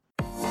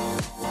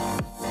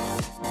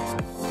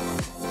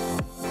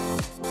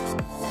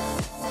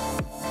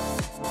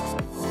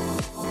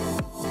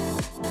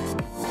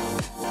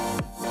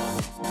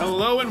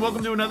Hello and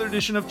welcome to another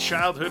edition of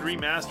Childhood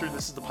Remastered.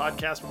 This is the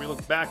podcast where we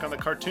look back on the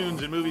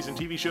cartoons and movies and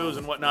TV shows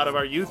and whatnot of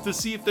our youth to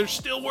see if they're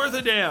still worth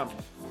a damn.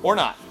 Or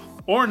not.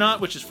 Or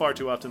not, which is far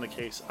too often the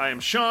case. I am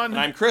Sean. And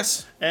I'm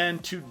Chris.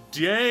 And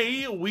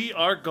today we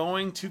are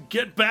going to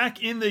get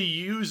back in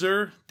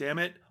the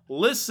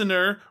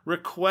listener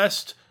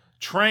request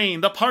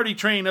train. The party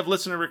train of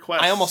listener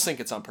requests. I almost think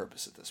it's on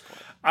purpose at this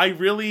point.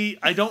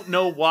 I don't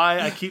know why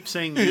I keep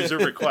saying user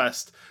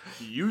request.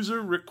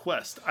 User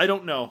request. I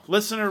don't know.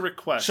 Listener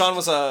request.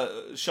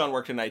 Sean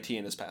worked in IT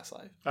in his past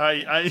life.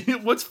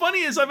 What's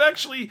funny is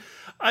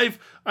I've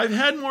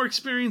had more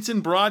experience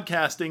in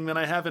broadcasting than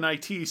I have in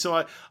IT.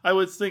 So I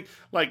would think,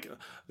 like,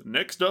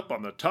 next up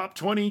on the top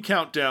 20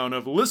 countdown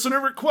of listener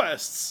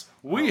requests,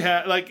 we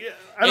had, like,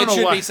 I don't know why.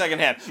 It should be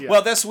secondhand. Yeah.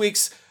 Well, this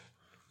week's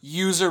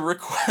user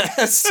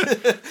request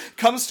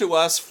comes to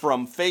us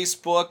from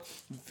Facebook,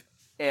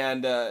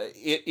 and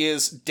it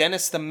is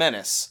Dennis the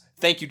Menace.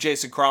 Thank you,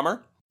 Jason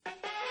Cromer.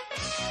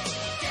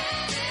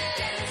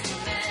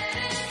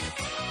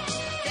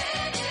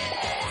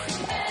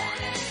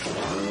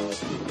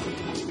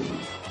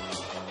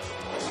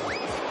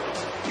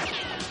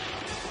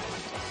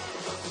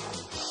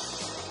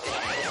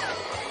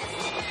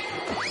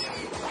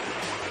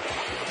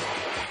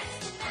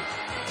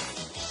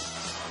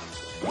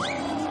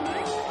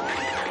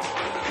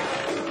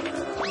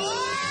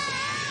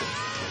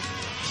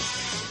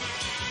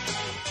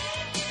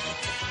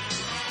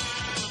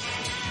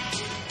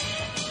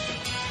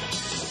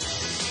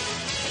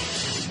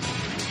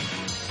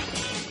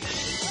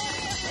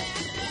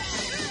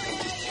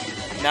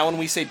 Now, when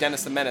we say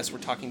Dennis the Menace, we're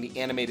talking the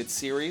animated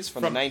series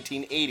from the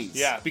 1980s.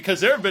 Yeah,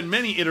 because there have been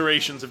many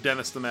iterations of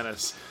Dennis the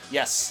Menace.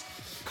 Yes.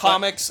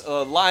 Comics,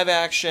 live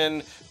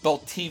action,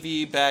 both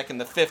TV back in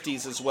the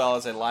 50s as well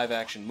as a live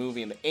action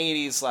movie in the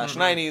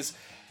 80s/90s.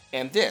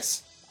 And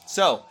this.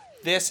 So,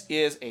 this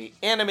is an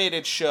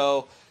animated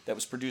show that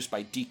was produced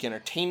by Deke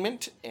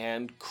Entertainment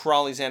and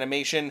Crawley's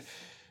Animation.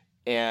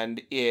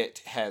 And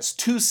it has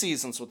 2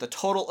 seasons with a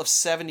total of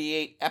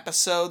 78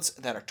 episodes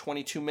that are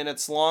 22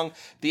 minutes long.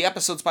 The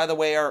episodes, by the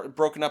way, are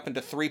broken up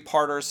into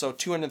 3-parters, so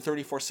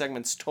 234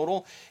 segments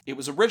total. It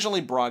was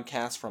originally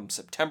broadcast from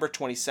September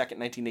 22nd,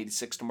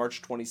 1986 to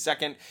March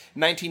 22nd,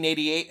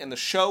 1988, and the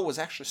show was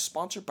actually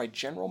sponsored by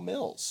General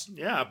Mills.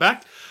 Yeah,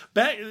 back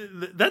that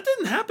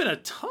didn't happen a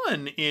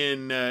ton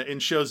in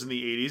shows in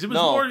the 80s.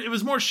 It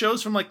was more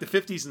shows from like the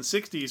 50s and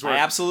 60s. Where, I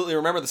absolutely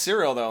remember the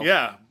cereal, though.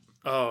 Yeah.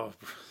 Oh.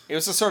 It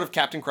was a sort of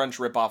Captain Crunch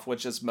ripoff,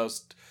 which is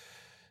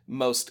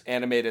most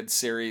animated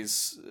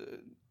series.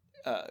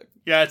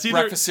 It's either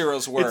breakfast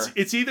cereals were.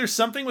 It's either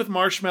something with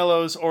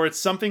marshmallows or it's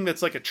something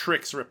that's like a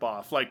Trix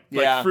ripoff, like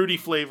fruity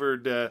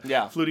flavored,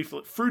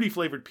 fruity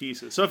flavored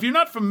pieces. So if you're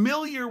not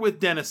familiar with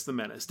Dennis the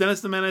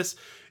Menace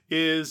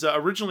is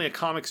originally a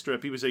comic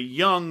strip. He was a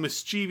young,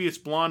 mischievous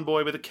blonde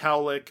boy with a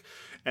cowlick.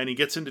 And he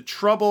gets into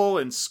trouble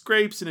and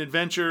scrapes and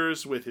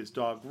adventures with his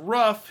dog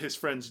Ruff, his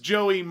friends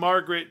Joey,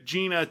 Margaret,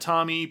 Gina,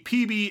 Tommy,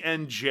 PB,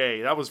 and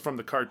Jay. That was from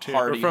the cartoon.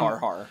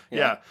 Har.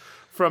 Yeah,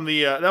 from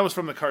the that was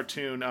from the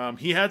cartoon.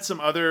 He had some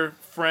other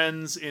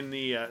friends in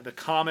the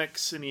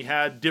comics, and he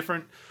had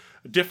different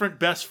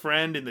best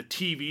friend in the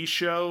TV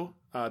show.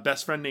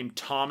 Best friend named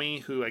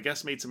Tommy, who I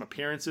guess made some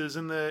appearances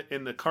in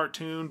the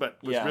cartoon, but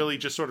was really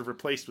just sort of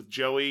replaced with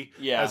Joey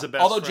as a best friend.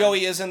 Although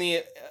Joey is in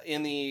the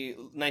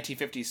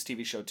 1950s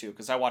TV show too,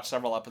 because I watched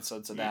several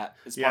episodes of that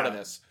as part of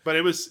this. But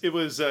it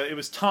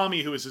was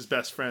Tommy who was his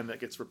best friend that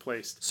gets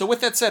replaced. So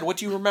with that said, what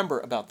do you remember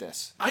about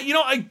this?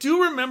 I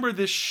do remember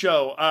this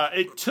show.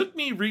 It took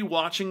me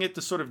rewatching it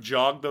to sort of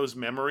jog those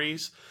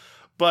memories,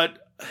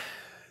 but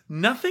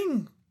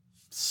nothing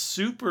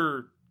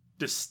super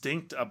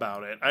distinct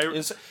about it.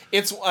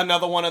 It's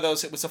another one of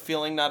those, it was a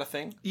feeling, not a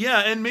thing. Yeah,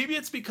 and maybe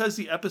it's because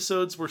the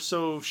episodes were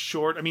so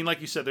short. I mean,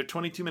 like you said, they're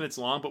 22 minutes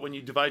long, but when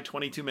you divide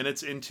 22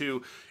 minutes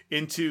into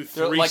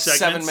 3 like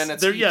segments, 7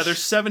 minutes they're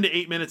 7 to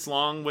 8 minutes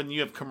long when you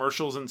have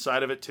commercials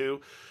inside of it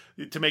too,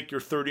 to make your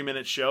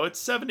 30-minute show. It's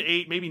 7 to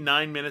 8, maybe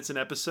 9 minutes an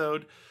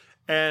episode.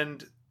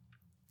 And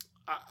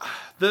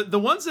the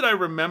ones that I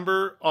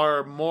remember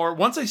are more,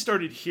 once I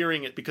started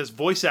hearing it, because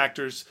voice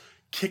actors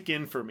kick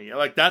in for me.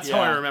 Like, that's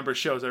how I remember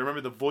shows. I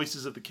remember the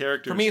voices of the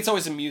characters. For me, it's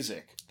always the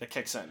music that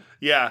kicks in.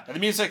 Yeah. And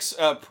the music's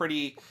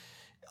pretty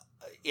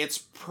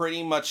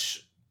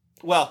much,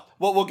 well,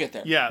 we'll get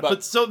there. Yeah,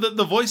 but so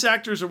the voice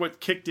actors are what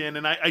kicked in,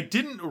 and I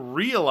didn't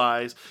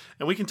realize,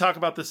 and we can talk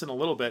about this in a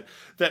little bit,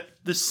 that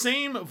the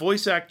same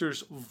voice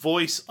actors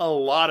voice a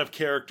lot of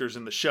characters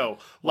in the show.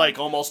 Like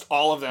almost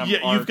all of them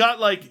you've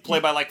got like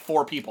played by like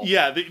 4 people.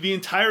 Yeah, the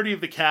entirety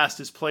of the cast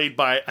is played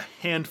by a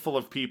handful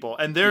of people,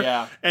 and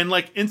and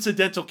like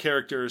incidental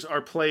characters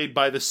are played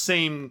by the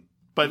same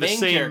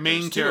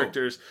main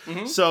characters.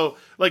 Mm-hmm. So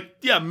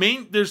like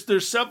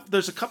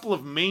there's a couple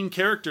of main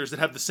characters that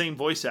have the same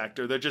voice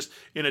actor. They're just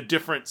in a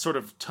different sort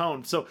of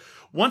tone. So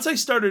once I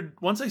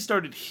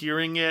started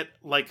hearing it,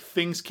 like,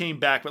 things came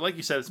back. But like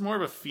you said, it's more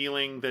of a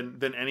feeling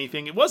than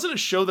anything. It wasn't a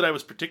show that I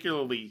was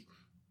particularly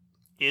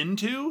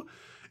into.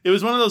 It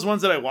was one of those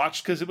ones that I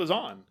watched because it was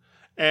on.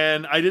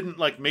 and I didn't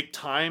make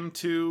time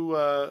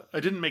to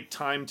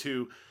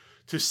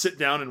sit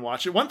down and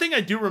watch it. One thing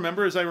I do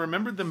remember is I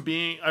remember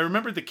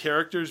the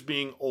characters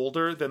being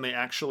older than they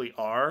actually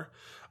are.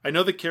 I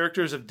know the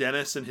characters of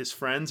Dennis and his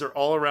friends are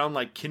all around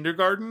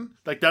kindergarten.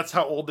 That's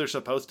how old they're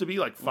supposed to be,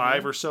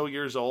 5 or so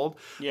years old.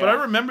 Yeah. But I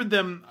remembered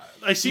them.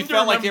 I seem to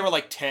remember, like they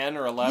were 10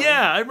 or 11.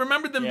 Yeah, I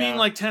remembered them being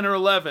 10 or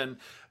 11.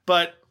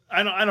 But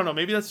I don't know.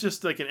 Maybe that's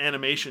just an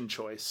animation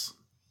choice.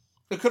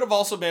 It could have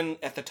also been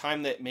at the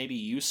time that maybe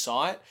you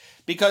saw it,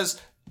 because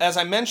as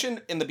I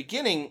mentioned in the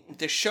beginning,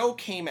 the show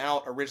came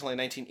out originally in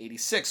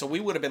 1986, so we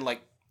would have been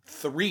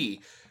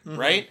 3,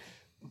 right?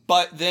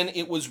 But then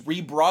it was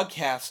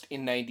rebroadcast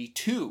in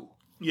 92.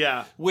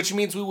 Yeah. Which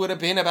means we would have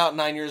been about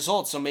 9 years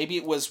old, so maybe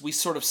we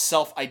sort of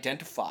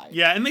self-identified.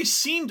 Yeah, and they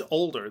seemed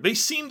older. They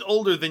seemed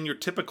older than your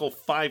typical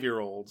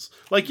 5-year-olds.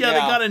 They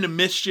got into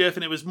mischief,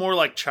 and it was more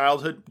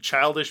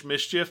childish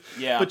mischief.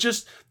 Yeah. But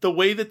just the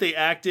way that they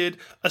acted,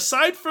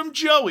 aside from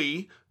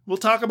Joey, we'll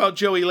talk about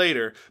Joey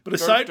later, but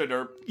aside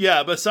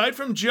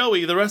from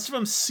Joey, the rest of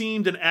them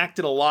seemed and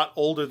acted a lot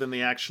older than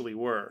they actually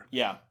were.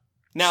 Yeah.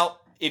 Now,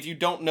 if you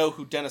don't know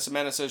who Dennis the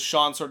Menace is,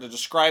 Sean sort of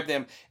described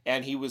him,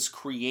 and he was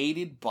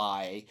created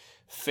by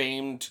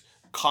famed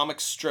comic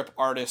strip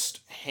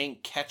artist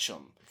Hank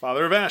Ketchum.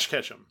 Father of Ash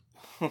Ketchum.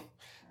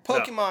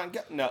 Pokemon.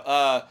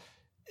 No.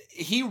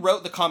 He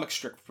wrote the comic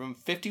strip from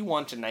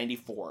 51 to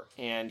 94,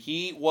 and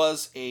he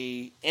was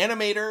a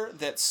animator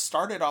that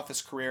started off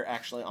his career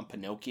actually on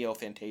Pinocchio,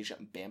 Fantasia,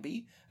 and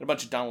Bambi, and a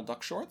bunch of Donald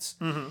Duck shorts.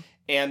 Mm-hmm.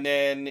 And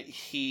then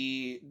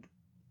he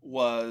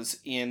was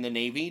in the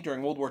Navy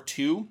during World War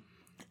II.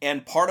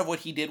 And part of what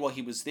he did while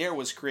he was there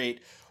was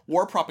create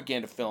war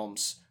propaganda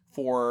films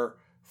for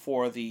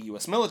the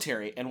U.S.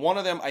 military. And one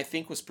of them, I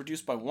think, was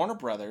produced by Warner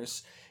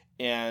Brothers.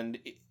 And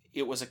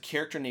it was a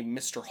character named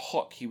Mr.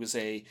 Hook. He was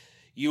a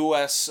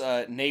U.S.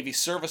 Navy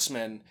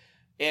serviceman.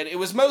 And it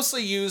was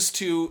mostly used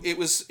to... It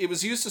was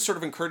used to sort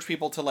of encourage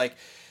people to,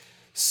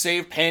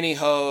 save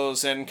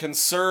pantyhose and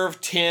conserve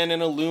tin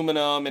and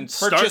aluminum and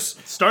purchase...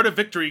 Start a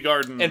victory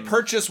garden. And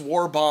purchase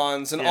war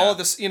bonds and all of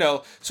this,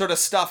 sort of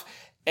stuff.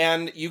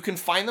 And you can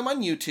find them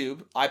on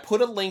YouTube. I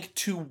put a link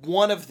to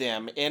one of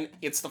them, and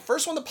it's the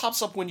first one that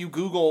pops up when you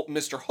Google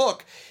Mr.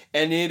 Hook,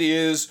 and it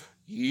is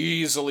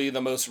easily the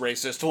most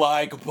racist,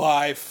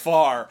 by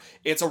far.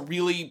 It's a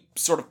really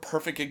sort of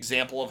perfect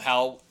example of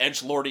how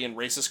edgelordy and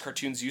racist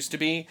cartoons used to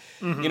be.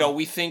 Mm-hmm.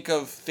 We think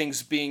of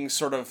things being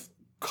sort of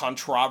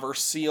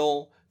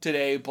controversial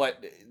today,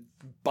 but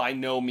by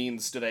no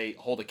means do they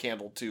hold a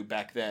candle to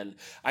back then.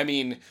 I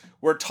mean,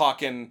 we're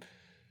talking...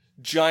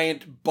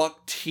 giant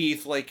buck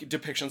teeth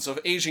depictions of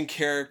Asian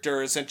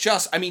characters, and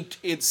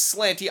it's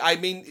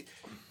slanty.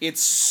 It's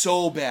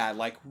so bad,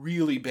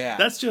 really bad.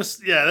 That's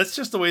just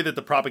the way that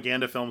the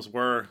propaganda films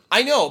were.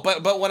 I know,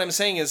 but what I'm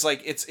saying is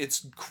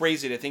it's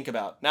crazy to think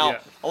about. Now,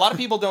 a lot of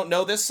people don't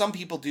know this, some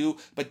people do,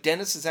 but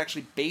Dennis is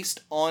actually based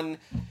on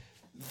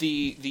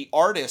the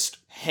artist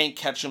Hank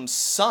Ketchum's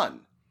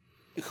son,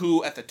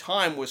 who at the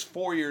time was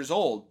 4 years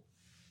old.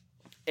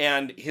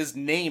 And his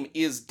name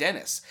is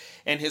Dennis.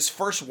 And his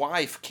first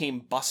wife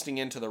came busting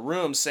into the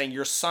room saying,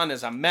 "Your son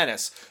is a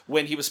menace."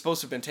 When he was supposed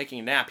to have been taking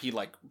a nap, he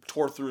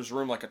tore through his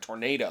room like a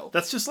tornado.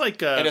 That's just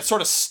and it sort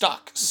of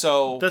stuck.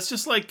 So that's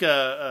just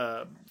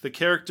the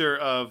character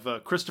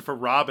of Christopher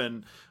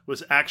Robin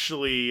was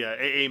actually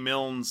A.A.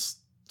 Milne's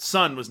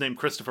son was named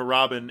Christopher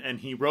Robin, and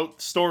he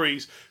wrote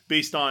stories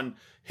based on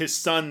his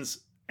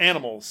son's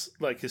animals,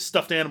 his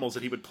stuffed animals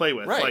that he would play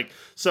with. Right.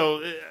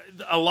 So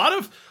a lot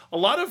of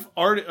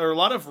art or a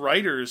lot of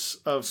writers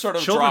of sort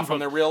of draw from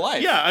their real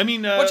life. Yeah, I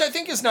mean, which I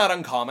think is not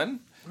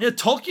uncommon. Yeah,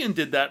 Tolkien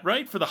did that,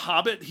 right? For The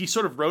Hobbit, he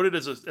sort of wrote it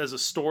as a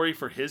story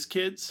for his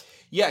kids.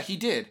 Yeah, he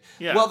did.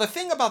 Yeah. Well, the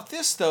thing about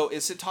this, though,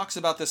 is it talks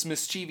about this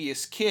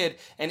mischievous kid,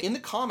 and in the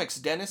comics,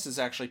 Dennis is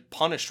actually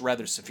punished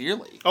rather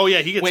severely. Oh, yeah,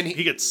 he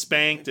gets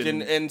spanked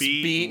and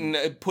beaten,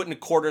 put in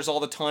quarters all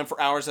the time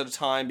for hours at a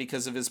time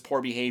because of his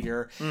poor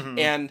behavior. Mm-hmm.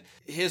 And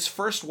his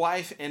first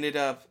wife ended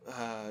up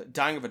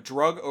dying of a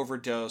drug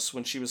overdose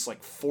when she was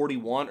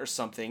 41 or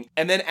something.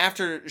 And then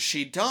after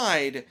she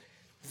died...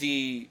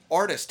 the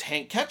artist,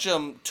 Hank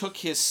Ketchum, took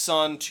his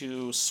son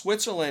to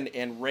Switzerland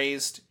and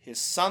raised his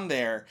son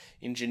there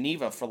in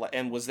Geneva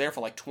and was there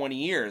for 20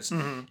 years.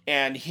 Mm-hmm.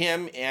 And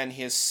him and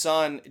his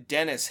son,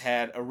 Dennis,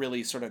 had a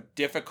really sort of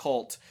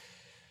difficult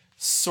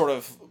sort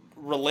of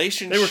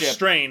relationship. They were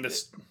strained.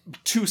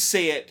 To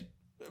say it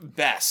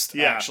best,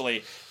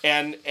 actually.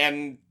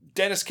 And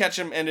Dennis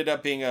Ketchum ended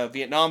up being a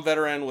Vietnam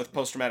veteran with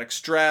post-traumatic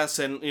stress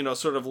and,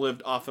 sort of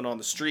lived off and on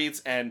the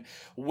streets. And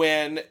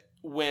when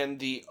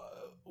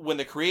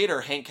the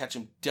creator, Hank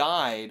Ketchum,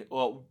 died,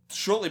 well,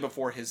 shortly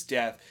before his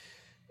death,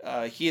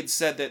 he had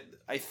said that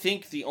I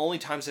think the only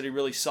times that he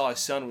really saw his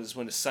son was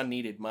when his son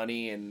needed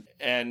money.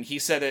 And he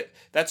said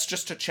that's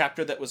just a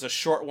chapter that was a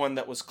short one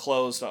that was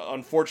closed.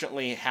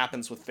 Unfortunately, it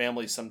happens with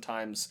families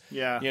sometimes.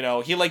 Yeah.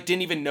 He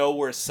didn't even know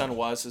where his son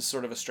was. It's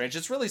sort of strange.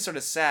 It's really sort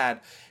of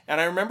sad.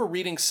 And I remember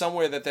reading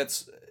somewhere that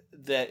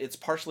it's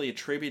partially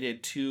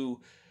attributed to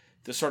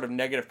the sort of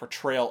negative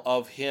portrayal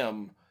of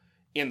him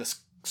in the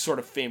sort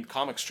of famed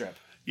comic strip.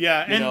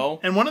 Yeah,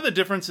 and one of the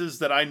differences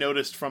that I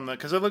noticed from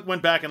because I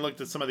went back and looked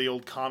at some of the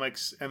old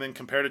comics and then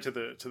compared it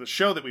to the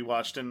show that we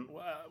watched, and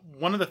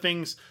one of the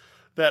things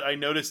that I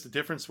noticed the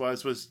difference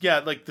was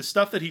like the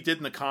stuff that he did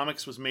in the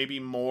comics was maybe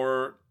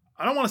more,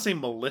 I don't want to say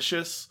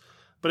malicious,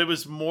 but it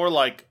was more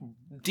like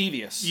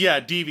devious. Yeah,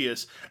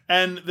 devious.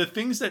 And the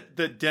things that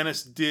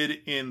Dennis did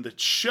in the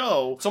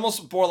show, it's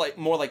almost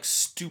more like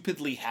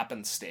stupidly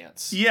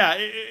happenstance. Yeah,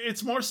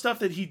 it's more stuff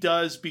that he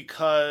does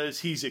because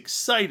he's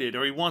excited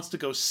or he wants to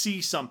go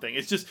see something.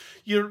 It's just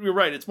you're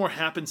right. It's more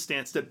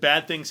happenstance that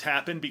bad things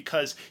happen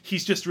because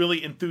he's just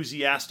really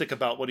enthusiastic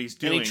about what he's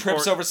doing. And he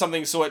trips over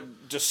something, so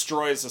it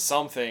destroys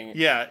something.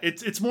 Yeah,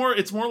 it's more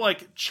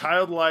like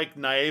childlike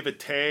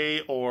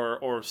naivete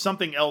or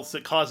something else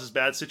that causes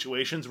bad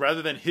situations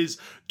rather than his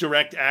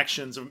direct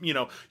actions. You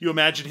know, you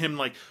imagine him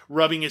like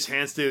rubbing his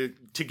hands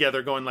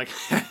together going like,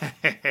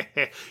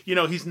 you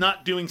know, he's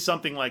not doing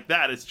something like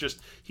that. It's just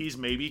he's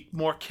maybe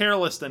more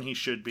careless than he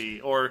should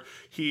be, or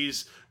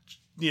he's,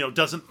 you know,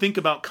 doesn't think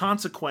about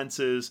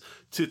consequences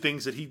to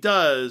things that he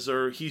does,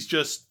 or he's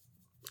just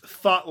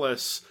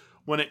thoughtless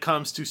when it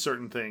comes to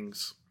certain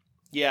things.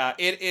 Yeah,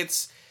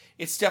 it's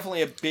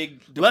definitely a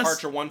big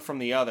departure one from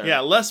the other.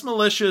 Yeah, less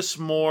malicious,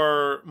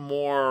 more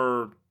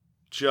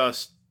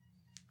just,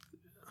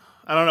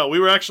 I don't know. We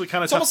were actually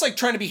kind of. It's almost like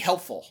trying to be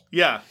helpful.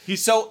 Yeah,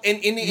 he's so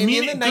in the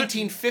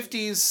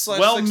 1950s.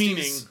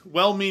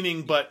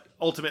 Well-meaning, but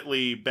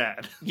ultimately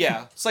bad.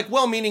 Yeah, it's like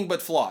well-meaning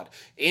but flawed.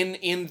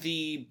 In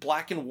the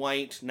black and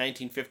white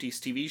 1950s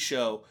TV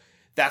show,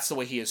 that's the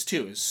way he is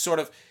too. Is sort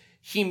of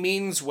he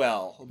means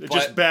well, but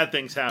just bad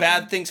things happen.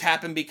 Bad things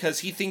happen because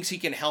he thinks he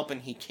can help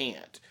and he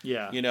can't.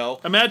 Yeah, you know.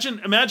 Imagine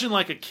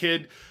like a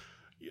kid.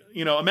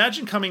 You know,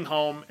 imagine coming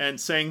home and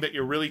saying that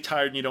you're really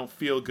tired and you don't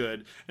feel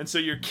good. And so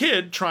your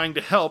kid, trying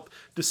to help,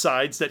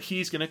 decides that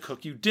he's going to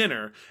cook you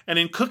dinner. And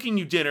in cooking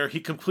you dinner, he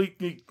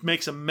completely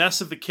makes a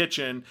mess of the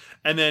kitchen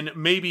and then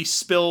maybe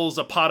spills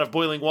a pot of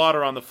boiling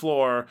water on the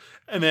floor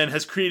and then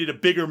has created a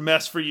bigger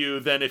mess for you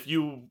than if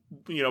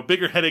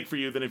bigger headache for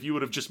you than if you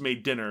would have just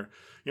made dinner.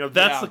 You know,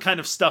 that's the kind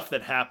of stuff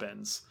that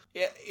happens.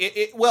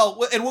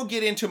 Well, and we'll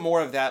get into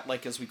more of that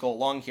like as we go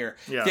along here.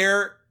 Yeah.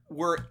 There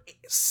were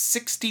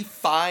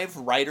 65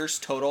 writers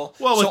total,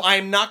 so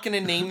I'm not going to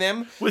name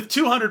them. With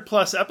 200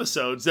 plus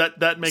episodes,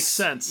 that makes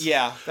sense.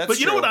 Yeah, that's But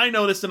you true. know what I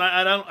noticed, and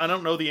I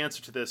don't know the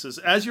answer to this, is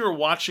as you're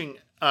watching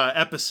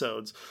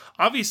episodes,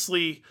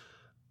 obviously,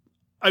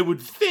 I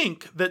would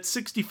think that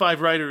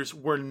 65 writers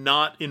were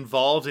not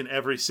involved in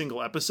every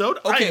single episode.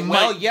 Okay,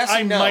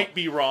 I might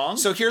be wrong.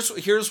 So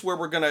here's where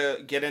we're going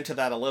to get into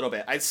that a little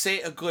bit. I'd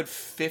say a good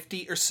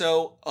 50 or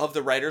so of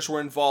the writers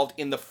were involved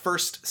in the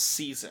first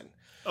season.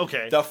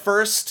 Okay. The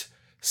first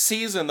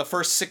season, the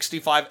first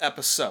 65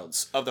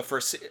 episodes of the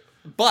first season.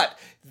 But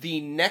the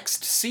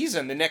next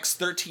season, the next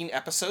 13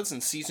 episodes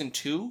in season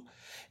 2,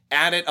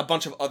 added a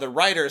bunch of other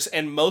writers.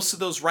 And most of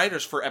those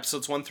writers for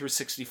episodes 1 through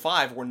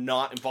 65 were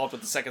not involved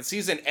with the second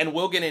season. And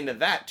we'll get into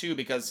that too,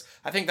 because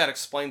I think that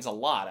explains a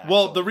lot, actually.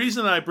 Well, the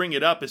reason I bring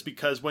it up is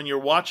because when you're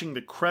watching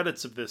the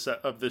credits of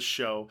this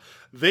show,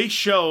 they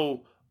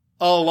show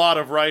a lot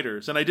of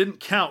writers, and I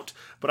didn't count,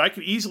 but I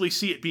could easily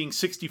see it being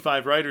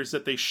 65 writers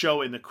that they show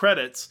in the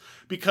credits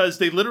because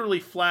they literally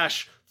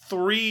flash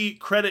 3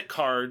 credit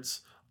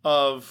cards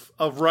of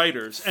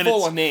writers and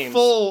full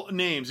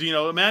names. You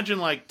know, imagine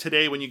like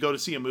today when you go to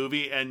see a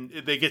movie and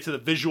they get to the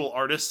visual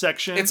artist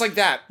section. It's like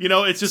that. You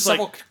know, it's just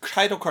several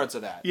title cards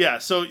of that. Yeah,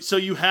 so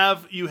you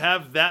have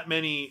that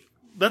many.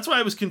 That's why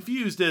I was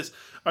confused.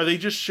 Are they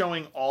just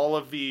showing all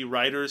of the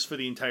writers for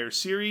the entire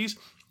series?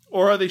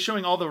 Or are they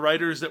showing all the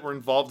writers that were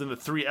involved in the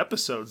 3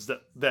 episodes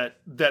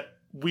that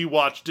we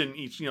watched in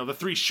each, you know, the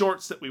 3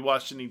 shorts that we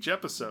watched in each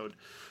episode?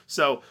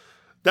 So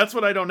that's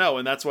what I don't know,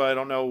 and that's why I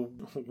don't know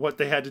what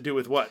they had to do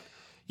with what.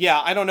 Yeah,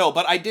 I don't know,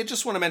 but I did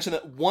just want to mention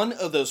that one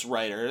of those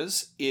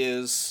writers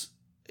is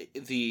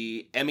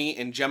the Emmy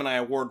and Gemini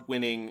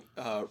Award-winning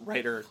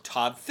writer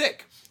Todd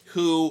Thicke,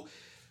 who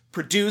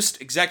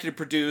executive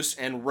produced,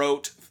 and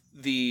wrote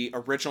the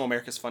original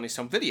America's Funniest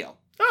Home Video.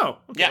 Oh,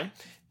 okay. Yeah.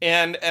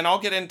 And I'll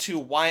get into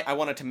why I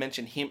wanted to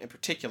mention him in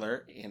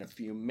particular in a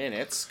few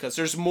minutes, because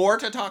there's more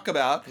to talk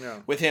about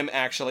with him,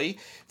 actually.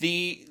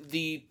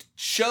 The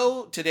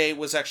show today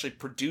was actually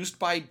produced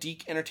by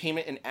Deke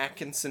Entertainment and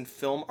Atkinson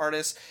Film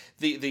Artists.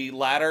 The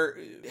latter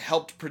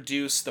helped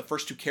produce the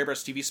first 2 Care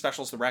Bears TV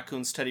specials, The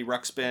Raccoons, Teddy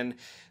Ruxpin,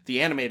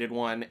 the animated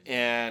one,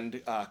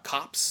 and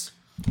Cops.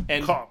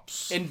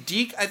 And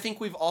Deke, I think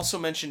we've also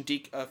mentioned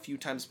Deke a few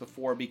times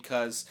before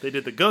because they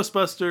did the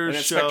Ghostbusters and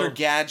Inspector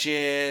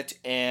Gadget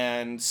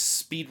and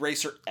Speed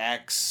Racer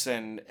X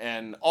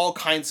and all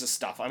kinds of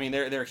stuff. I mean,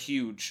 they're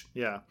huge.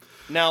 Yeah.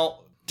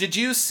 Now, Did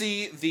you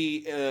see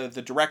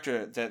the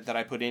director that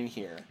I put in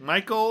here?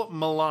 Michael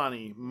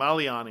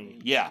Maliani.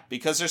 Yeah,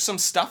 because there's some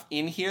stuff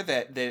in here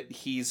that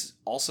he's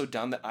also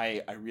done that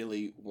I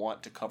really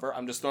want to cover.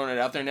 I'm just throwing it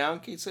out there now in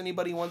case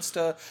anybody wants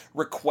to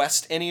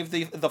request any of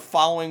the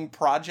following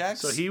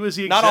projects. So he was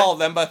not all of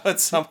them, but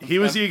some. He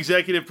was the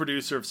executive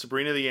producer of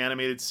Sabrina the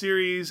Animated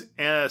Series,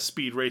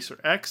 Speed Racer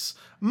X,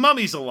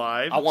 Mummies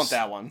Alive. I want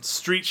that one.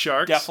 Street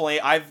Sharks. Definitely.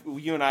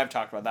 You and I have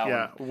talked about that one.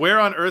 Yeah. Where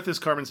on Earth is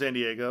Carmen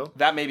Sandiego?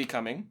 That may be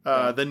coming.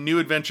 The New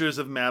Adventures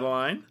of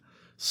Madeline.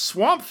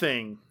 Swamp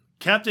Thing.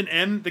 Captain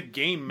N, the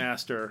Game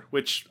Master,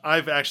 which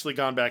I've actually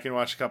gone back and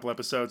watched a couple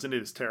episodes, and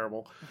it is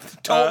terrible.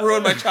 Don't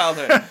ruin my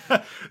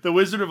childhood. The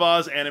Wizard of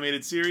Oz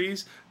animated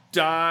series.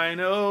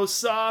 Dino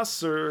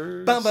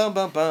Saucers. Bum, bum,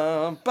 bum,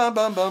 bum, bum,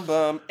 bum, bum,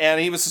 bum. And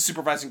he was the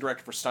supervising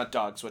director for Stunt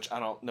Dogs, which I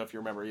don't know if you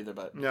remember either,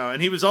 but... No,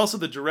 and he was also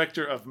the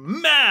director of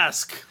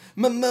Mask.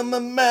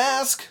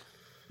 Mask.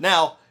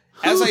 Now,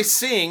 as I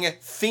sing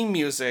theme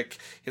music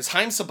is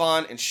Haim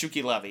Saban and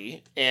Shuki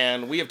Levy,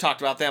 and we have talked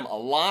about them a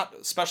lot,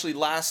 especially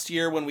last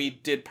year when we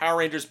did Power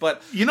Rangers,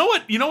 but... You know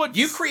what?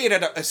 You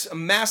created a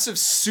massive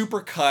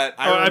supercut.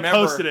 I remember. I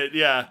posted it,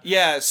 yeah.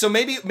 Yeah, so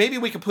maybe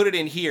we could put it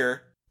in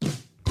here.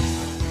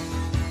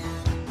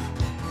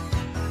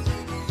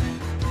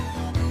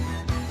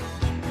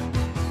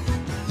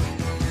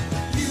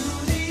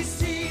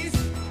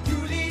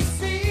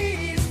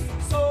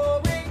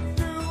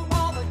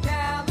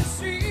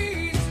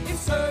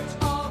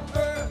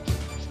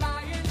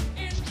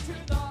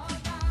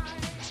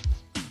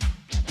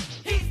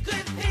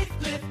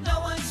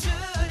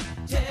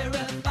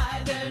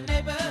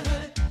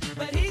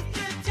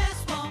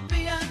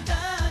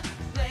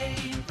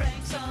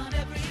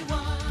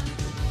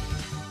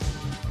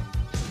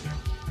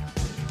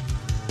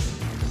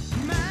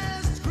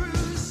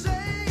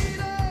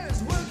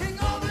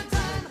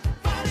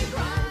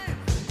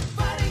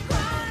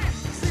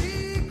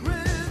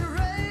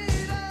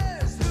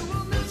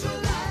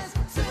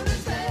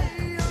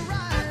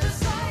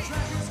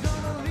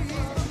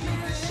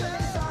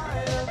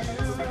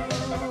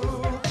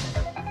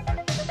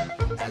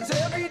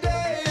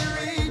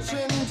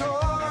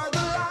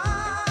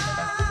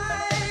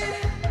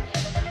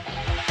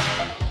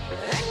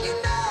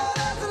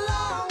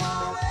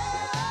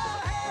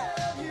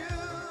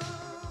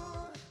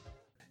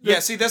 Yeah,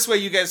 see, this way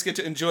you guys get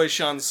to enjoy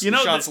Sean's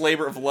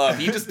labor of love.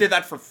 He just did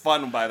that for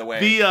fun, by the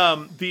way.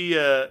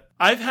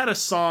 I've had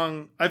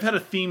a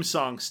theme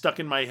song stuck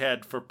in my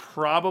head for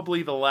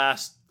probably the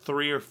last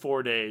 3 or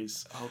 4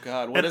 days. Oh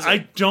God, what is it? I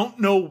don't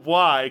know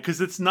why, because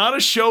it's not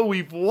a show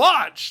we've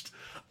watched.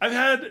 I've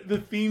had the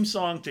theme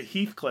song to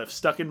Heathcliff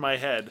stuck in my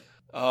head.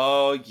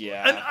 Oh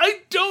yeah, and I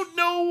don't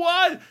know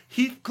why.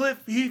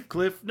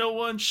 Heathcliff, no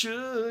one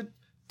should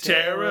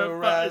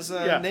terrorize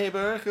a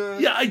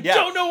neighborhood. Yeah, I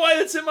don't know why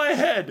it's in my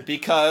head.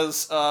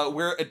 Because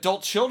we're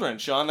adult children,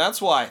 Sean.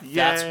 That's why. Yay.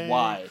 That's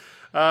why.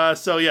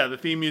 The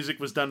theme music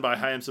was done by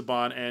Haim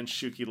Saban and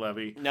Shuki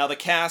Levy. Now the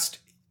cast,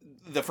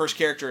 the first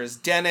character is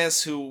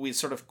Dennis, who we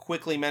sort of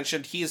quickly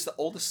mentioned. He is the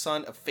oldest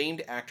son of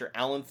famed actor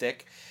Alan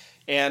Thicke,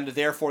 and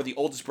therefore the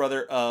oldest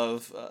brother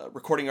of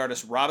recording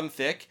artist Robin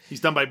Thicke. He's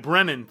done by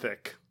Brennan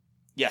Thicke.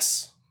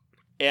 Yes.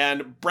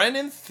 And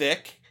Brennan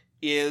Thicke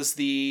is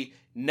the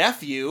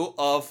nephew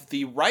of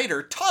the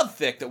writer Todd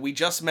Thicke that we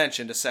just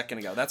mentioned a second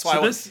ago. That's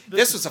why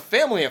this was a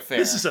family affair.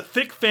 This is a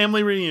Thicke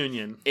family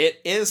reunion.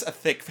 It is a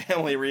Thicke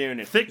family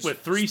reunion. Thicke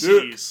with 3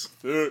 C's.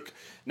 Thicke.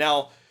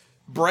 Now,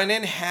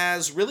 Brennan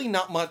has really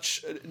not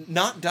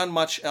done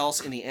much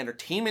else in the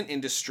entertainment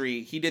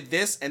industry. He did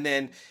this, and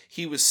then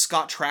he was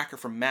Scott Tracker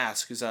from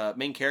Mask, who's a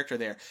main character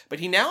there.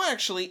 But he now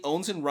actually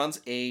owns and runs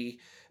a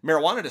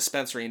marijuana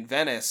dispensary in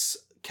Venice,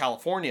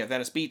 California,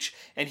 Venice Beach,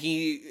 and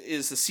he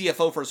is the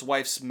CFO for his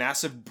wife's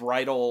massive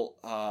bridal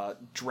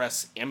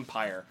dress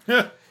empire.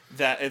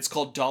 That it's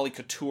called Dolly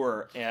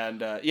Couture, and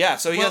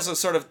so he has a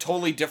sort of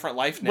totally different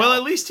life now. Well,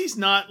 at least he's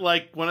not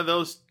like one of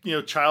those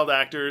child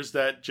actors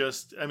that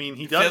just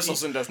he does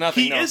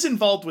nothing. He is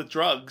involved with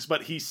drugs,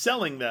 but he's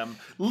selling them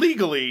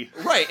legally,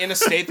 right, in a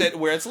state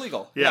where it's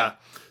legal. Yeah.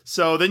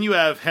 So then you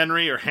have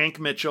Henry or Hank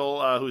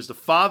Mitchell, who's the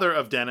father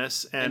of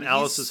Dennis and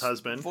Alice's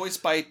husband.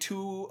 Voiced by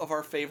 2 of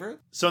our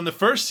favorites. So in the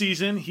first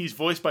season, he's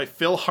voiced by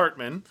Phil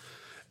Hartman.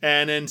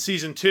 And in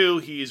season 2,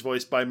 he's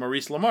voiced by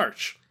Maurice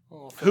LaMarche.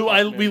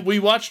 We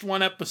watched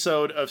one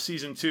episode of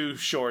season 2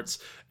 shorts.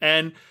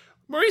 And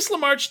Maurice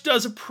LaMarche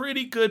does a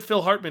pretty good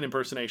Phil Hartman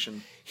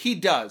impersonation. He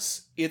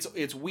does.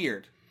 It's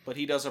weird, but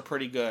he does a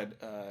pretty good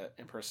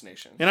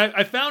impersonation. And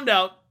I found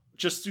out,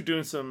 just through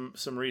doing some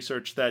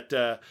research,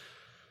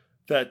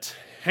 that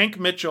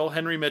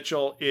Henry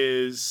Mitchell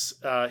is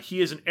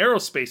he is an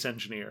aerospace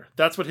engineer.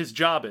 That's what his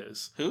job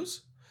is.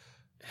 Whose?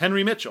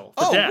 Henry Mitchell.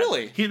 Oh, dad.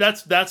 Really?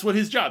 That's what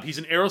his job. He's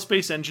an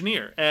aerospace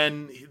engineer,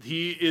 and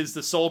he is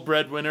the sole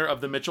breadwinner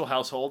of the Mitchell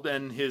household.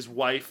 And his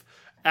wife,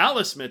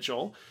 Alice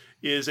Mitchell,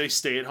 is a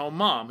stay-at-home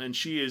mom, and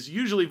she is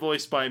usually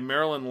voiced by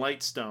Marilyn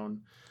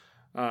Lightstone.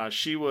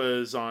 She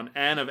was on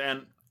Anne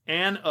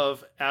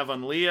of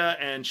Avonlea,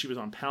 and she was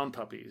on Pound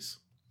Puppies.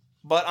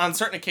 But on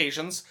certain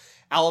occasions,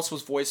 Alice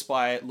was voiced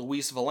by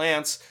Louise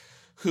Valance,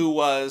 who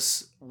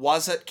was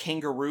it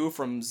Kangaroo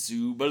from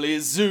Zoobilee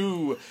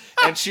Zoo,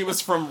 and she was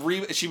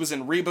she was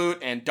in Reboot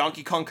and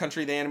Donkey Kong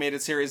Country, the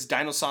animated series,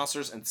 Dino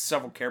Saucers, and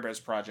several Care Bears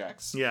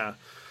projects. Yeah.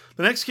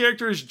 The next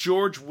character is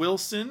George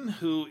Wilson,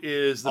 who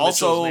is the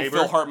also Mitchell's neighbor.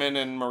 Phil Hartman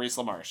and Maurice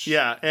LaMarche.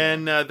 Yeah,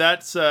 and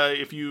that's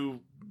if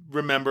you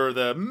remember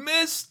the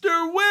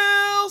Mr.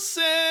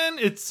 Wilson.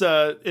 It's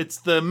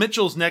the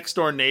Mitchell's next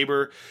door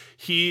neighbor.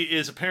 He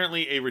is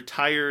apparently a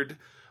retired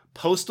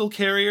postal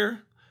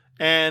carrier,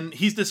 and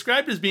he's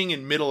described as being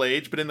in middle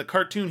age, but in the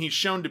cartoon he's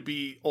shown to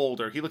be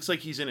older. He looks like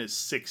he's in his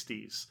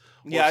 60s.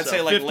 Yeah, I'd say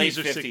like late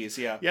 50s,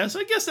 yeah. Yeah, so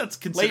I guess that's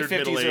considered late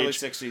 50s, middle age. early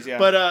 60s, yeah.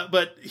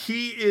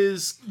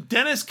 But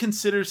Dennis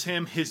considers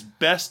him his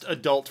best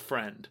adult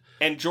friend.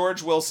 And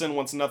George Wilson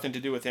wants nothing to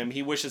do with him.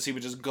 He wishes he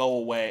would just go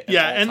away at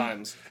all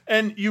times.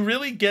 And you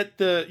really get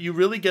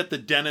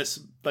the Dennis,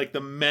 like the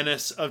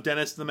menace of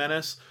Dennis the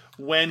Menace,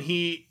 when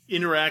he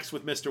interacts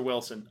with Mr.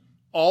 Wilson.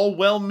 All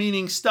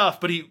well-meaning stuff,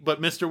 but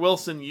Mr.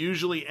 Wilson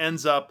usually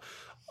ends up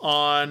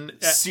on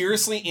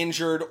seriously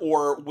injured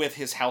or with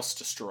his house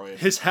destroyed.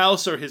 His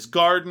house or his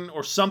garden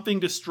or something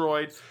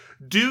destroyed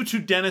due to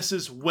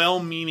Dennis's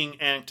well-meaning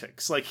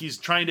antics. Like he's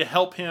trying to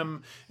help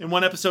him in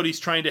one episode, he's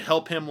trying to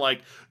help him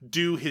like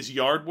do his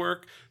yard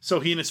work.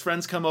 So he and his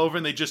friends come over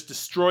and they just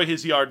destroy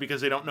his yard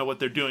because they don't know what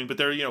they're doing, but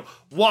they're,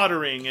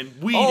 watering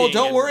and weeding. Oh,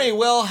 don't worry,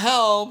 we'll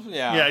help.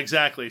 Yeah. Yeah,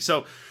 exactly.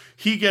 So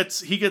he gets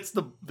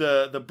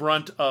the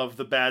brunt of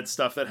the bad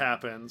stuff that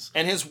happens.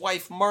 And his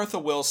wife, Martha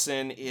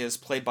Wilson, is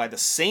played by the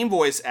same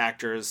voice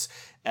actors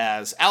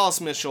as Alice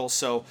Mitchell,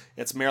 so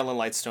it's Marilyn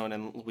Lightstone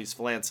and Louise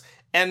Valance.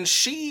 And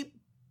she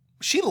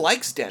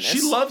likes Dennis. She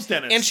loves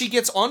Dennis. And she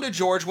gets onto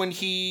George when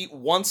he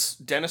wants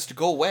Dennis to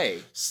go away.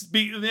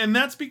 And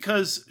that's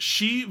because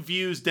she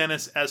views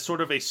Dennis as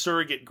sort of a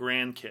surrogate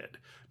grandkid.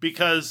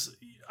 Because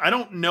I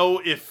don't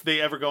know if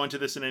they ever go into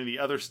this in any of the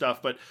other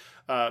stuff, but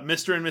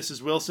Mr. and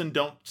Mrs. Wilson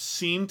don't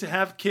seem to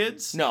have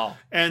kids. No.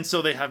 And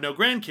so they have no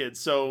grandkids.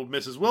 So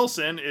Mrs.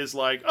 Wilson is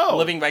like,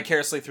 living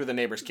vicariously through the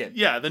neighbor's kid.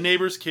 Yeah, the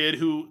neighbor's kid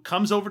who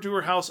comes over to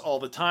her house all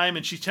the time,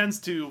 and she tends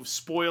to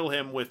spoil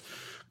him with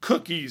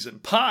cookies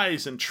and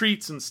pies and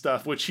treats and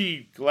stuff, which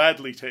he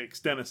gladly takes.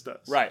 Dennis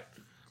does. Right.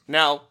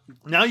 Now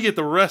you get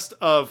the rest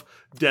of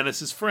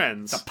Dennis's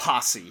friends. The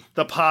posse.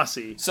 The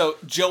posse. So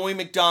Joey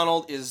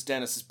McDonald is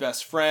Dennis's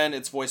best friend.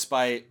 It's voiced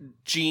by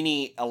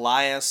Jeannie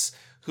Elias,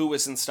 who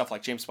was in stuff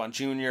like James Bond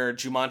Jr.,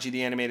 Jumanji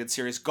the Animated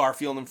Series,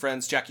 Garfield and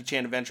Friends, Jackie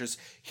Chan Adventures,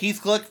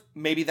 Heathcliff,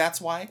 maybe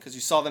that's why, because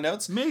you saw the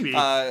notes. Maybe.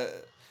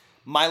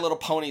 My Little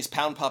Ponies,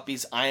 Pound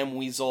Puppies, I Am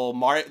Weasel,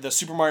 the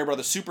Super Mario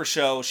Brothers Super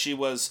Show. She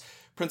was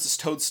Princess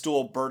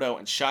Toadstool, Birdo,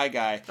 and Shy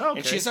Guy. Okay.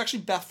 And she's actually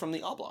Beth from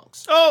the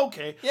Oblongs. Oh,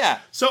 okay. Yeah.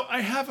 So I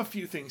have a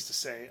few things to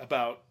say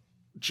about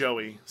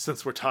Joey,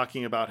 since we're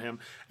talking about him.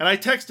 And I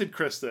texted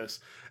Chris this.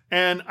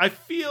 And I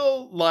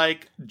feel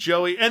like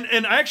Joey, and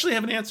I actually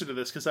have an answer to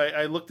this because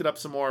I looked it up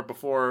some more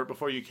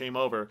before you came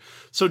over.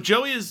 So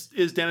Joey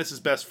is Dennis's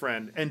best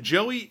friend, and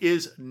Joey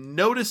is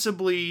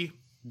noticeably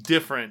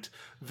different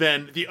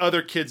than the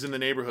other kids in the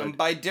neighborhood. And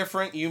by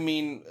different, you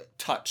mean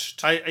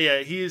touched.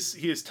 He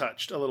is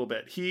touched a little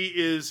bit.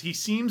 He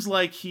seems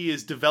like he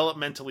is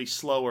developmentally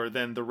slower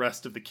than the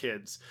rest of the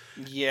kids.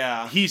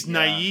 Yeah. He's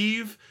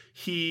naive.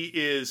 He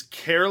is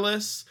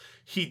careless.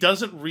 He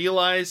doesn't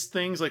realize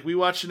things. Like we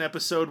watched an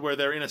episode where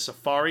they're in a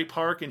safari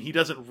park and he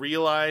doesn't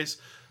realize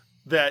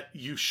that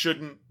you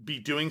shouldn't be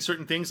doing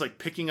certain things like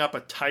picking up a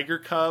tiger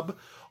cub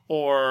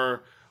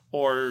or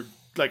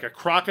like a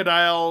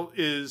crocodile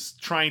is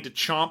trying to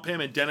chomp him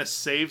and Dennis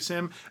saves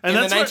him. And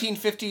in the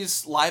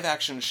 1950s live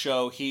action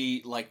show,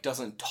 he like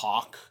doesn't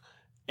talk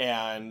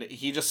and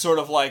he just sort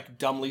of like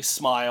dumbly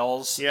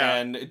smiles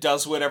and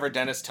does whatever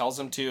Dennis tells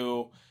him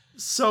to.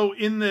 So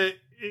in the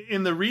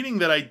reading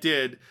that I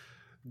did,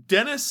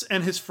 Dennis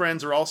and his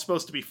friends are all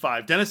supposed to be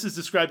 5. Dennis is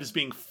described as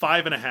being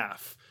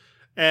 5.5.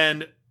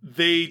 And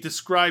they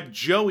describe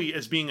Joey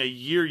as being a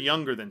year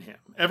younger than him.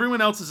 Everyone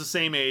else is the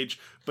same age,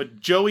 but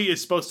Joey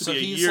is supposed to be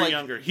a year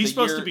younger. He's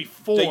supposed to be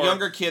 4. The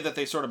younger kid that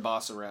they sort of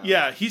boss around.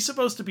 Yeah, he's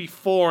supposed to be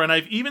 4, and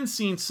I've even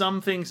seen some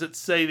things that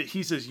say that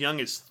he's as young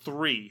as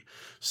 3.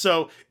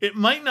 So it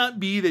might not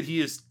be that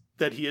he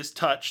is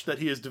touched, that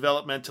he is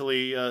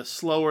developmentally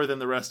slower than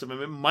the rest of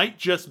them. It might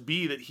just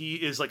be that he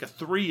is like a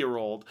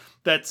 3-year-old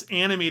that's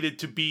animated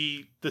to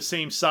be the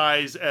same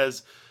size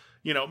as,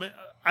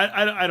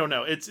 I don't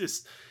know.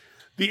 It's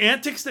the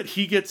antics that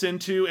he gets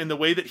into and the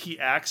way that he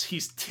acts.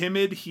 He's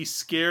timid. He's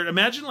scared.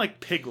 Imagine like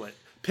Piglet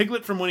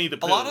from Winnie the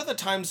Pooh. A lot of the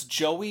times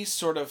Joey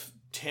sort of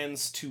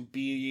tends to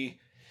be...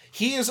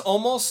 He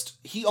almost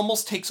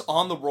takes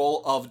on the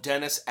role of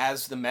Dennis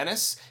as the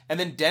menace, and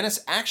then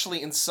Dennis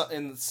actually in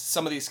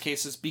some of these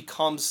cases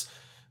becomes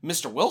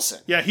Mr.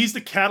 Wilson. Yeah, he's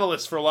the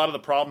catalyst for a lot of the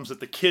problems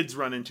that the kids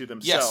run into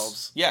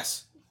themselves.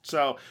 Yes.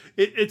 So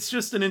it's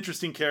just an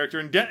interesting character,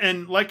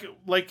 and like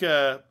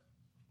I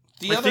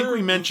think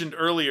we mentioned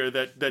earlier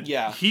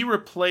that he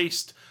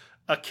replaced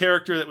a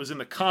character that was in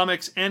the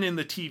comics and in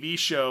the TV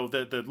show,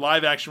 the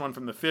live action one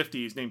from the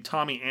 50s, named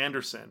Tommy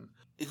Anderson.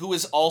 who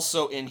is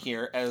also in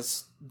here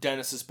as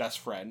Dennis's best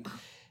friend,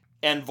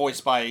 and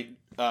voiced by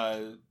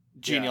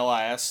Jeannie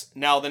Elias.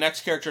 Now, the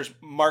next character is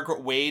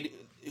Margaret Wade,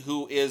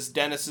 who is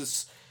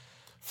Dennis's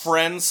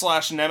friend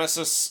 /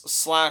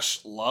 nemesis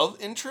 / love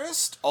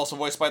interest, also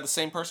voiced by the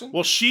same person.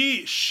 Well,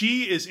 she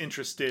is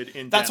interested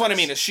in That's Dennis. What I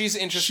mean, is she's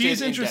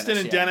interested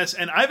in Dennis,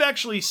 and I've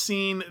actually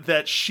seen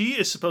that she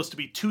is supposed to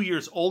be 2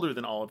 years older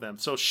than all of them.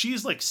 So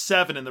she's like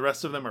 7 and the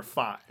rest of them are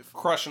 5.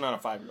 Crushing on a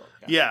 5-year-old.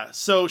 Yeah,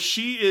 so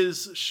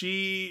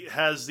she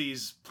has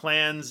these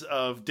plans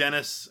of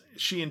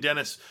she and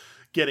Dennis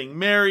getting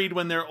married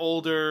when they're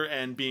older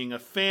and being a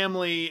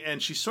family,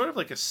 and she's sort of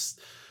like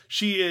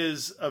she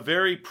is a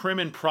very prim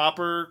and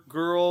proper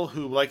girl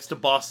who likes to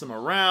boss them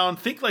around.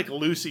 Think like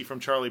Lucy from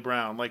Charlie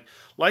Brown. Like,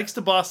 likes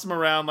to boss them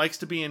around, likes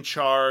to be in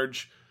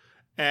charge.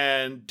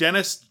 And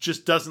Dennis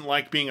just doesn't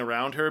like being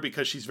around her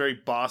because she's very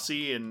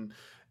bossy. And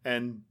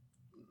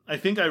I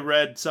think I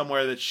read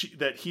somewhere that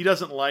he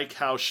doesn't like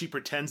how she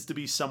pretends to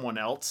be someone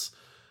else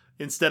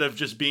instead of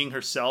just being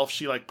herself.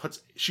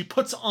 She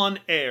puts on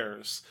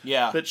airs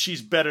that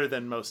she's better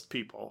than most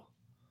people.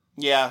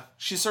 Yeah,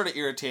 she's sort of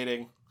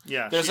irritating.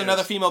 Yeah, there's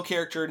another female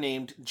character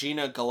named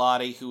Gina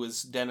Galati, who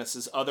is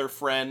Dennis's other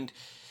friend,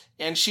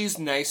 and she's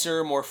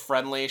nicer, more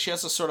friendly. She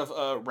has a sort of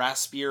a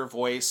raspier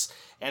voice,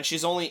 and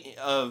she's only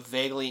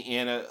vaguely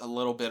in a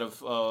little bit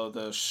of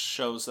the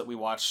shows that we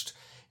watched.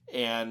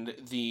 And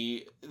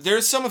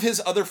there's some of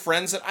his other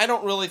friends that I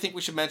don't really think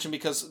we should mention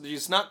because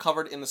he's not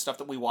covered in the stuff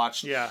that we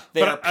watched. Yeah,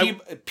 they are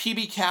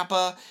PB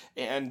Kappa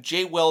and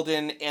Jay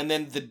Weldon, and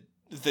then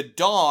the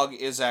dog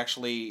is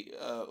actually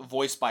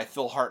voiced by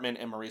Phil Hartman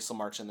and Maurice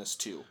LaMarche in this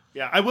too.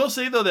 Yeah, I will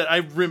say though that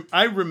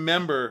I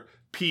remember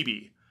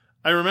PB.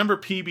 I remember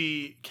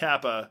PB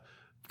Kappa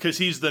because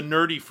he's the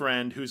nerdy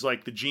friend who's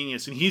like the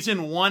genius, and he's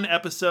in one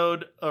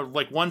episode of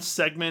like one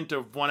segment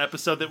of one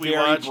episode that we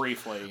watched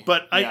briefly.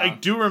 But I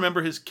do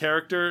remember his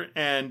character,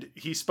 and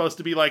he's supposed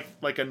to be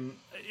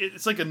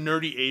it's like a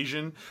nerdy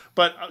Asian.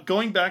 But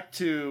going back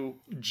to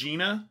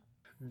Gina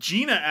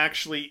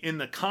actually in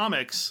the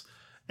comics.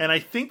 And I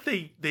think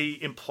they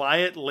imply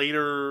it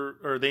later,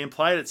 or they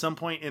imply it at some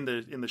point in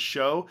the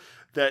show,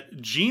 that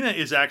Gina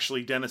is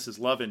actually Dennis's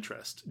love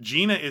interest.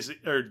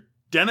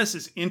 Dennis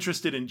is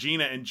interested in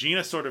Gina, and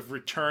Gina sort of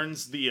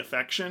returns the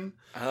affection.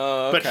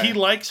 Oh, okay. But he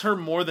likes her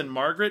more than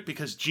Margaret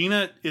because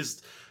Gina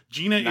is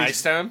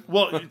Nicetown?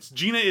 Well,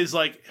 Gina is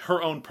like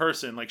her own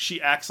person. Like,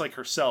 she acts like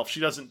herself. She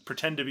doesn't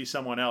pretend to be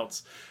someone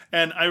else.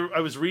 And I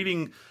was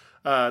reading,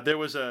 there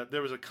was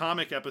a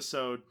comic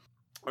episode.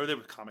 Or there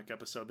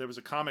was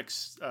a comic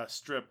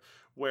strip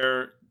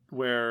where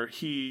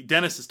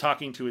Dennis is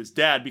talking to his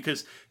dad,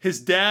 because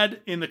his dad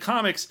in the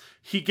comics,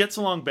 he gets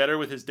along better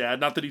with his dad.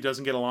 Not that he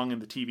doesn't get along in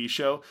the TV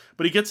show,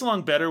 but he gets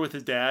along better with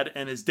his dad,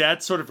 and his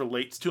dad sort of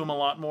relates to him a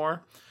lot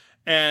more.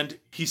 And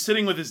he's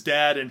sitting with his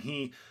dad, and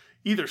he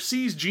either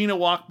sees Gina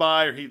walk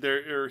by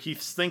or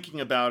he's thinking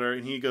about her,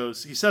 and he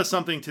says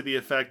something to the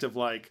effect of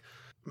like,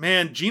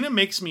 "Man, Gina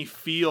makes me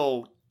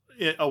feel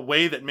a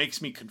way that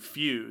makes me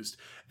confused."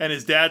 And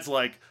his dad's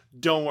like,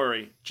 "Don't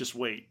worry, just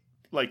wait.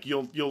 Like,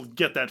 you'll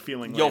get that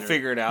feeling later. You'll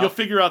figure it out. You'll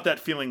figure out that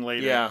feeling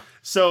later." Yeah.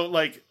 So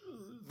like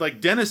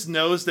Dennis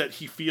knows that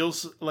he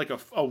feels like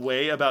a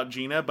way about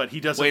Gina, but he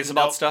doesn't ways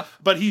about stuff.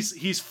 But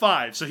he's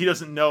 5, so he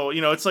doesn't know.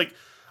 You know, it's like,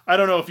 I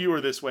don't know if you were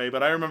this way,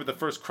 but I remember the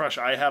first crush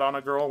I had on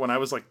a girl when I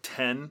was like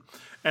 10,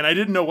 and I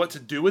didn't know what to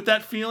do with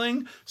that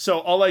feeling. So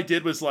all I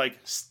did was like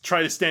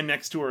try to stand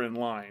next to her in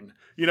line.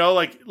 You know,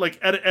 like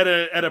at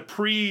a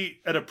pre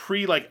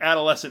like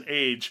adolescent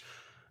age,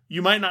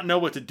 you might not know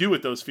what to do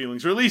with those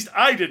feelings, or at least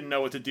I didn't know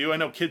what to do. I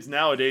know kids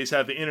nowadays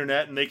have the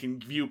internet and they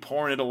can view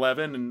porn at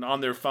 11 and on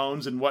their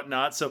phones and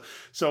whatnot.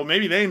 So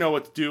maybe they know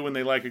what to do when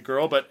they like a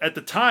girl. But at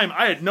the time,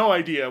 I had no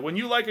idea. When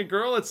you like a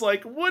girl, it's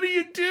like, what do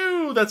you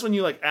do? That's when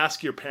you like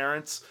ask your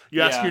parents.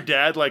 You ask your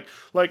dad, like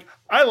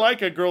I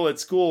like a girl at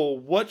school.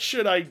 What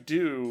should I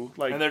do?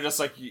 Like, and they're just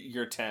like,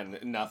 you're 10,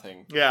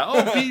 nothing. Yeah.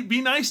 Oh,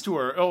 be nice to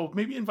her. Oh,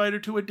 maybe invite her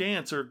to a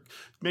dance, or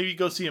maybe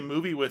go see a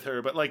movie with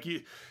her. But like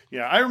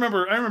yeah, I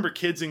remember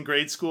kids in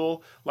grade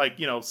school, like,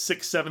 6th,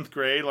 7th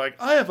grade,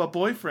 like, I have a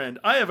boyfriend,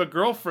 I have a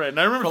girlfriend.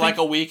 I remember for like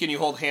a week, and you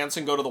hold hands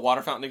and go to the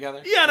water fountain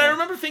together. Yeah, and I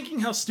remember thinking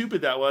how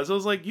stupid that was. I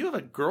was like, you have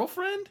a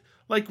girlfriend?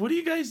 Like, what do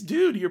you guys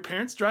do? Do your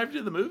parents drive you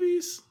to the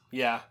movies?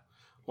 Yeah.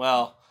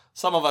 Well,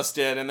 some of us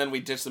did, and then we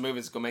ditched the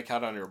movies to go make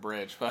out on your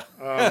bridge. But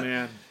oh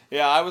man.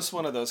 Yeah, I was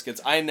one of those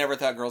kids. I never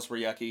thought girls were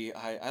yucky.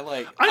 I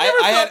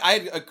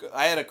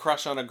had a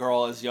crush on a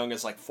girl as young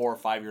as like 4 or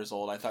 5 years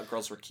old. I thought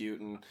girls were cute,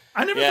 and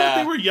I never thought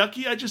they were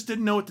yucky. I just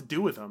didn't know what to do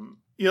with them.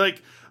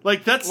 Like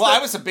that's. Well, I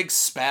was a big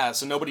spaz,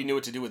 so nobody knew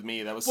what to do with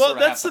me. That was sort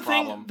of half the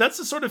problem. That's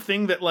the sort of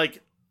thing that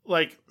like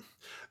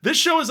this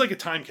show is like a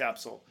time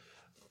capsule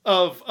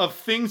of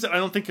things that I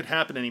don't think could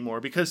happen anymore,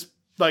 because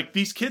like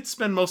these kids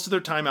spend most of their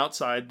time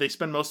outside. They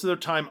spend most of their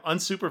time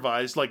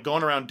unsupervised, like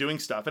going around doing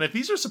stuff. And if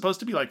these are supposed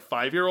to be like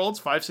 5-year-olds,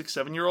 5, 6,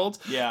 7-year-olds,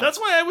 that's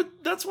why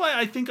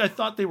I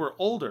thought they were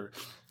older.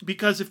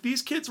 Because if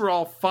these kids were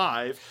all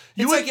 5...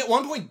 like at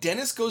one point,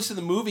 Dennis goes to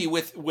the movie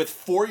with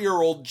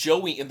 4-year-old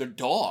Joey and their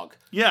dog.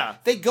 Yeah.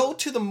 They go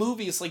to the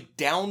movies like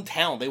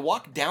downtown. They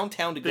walk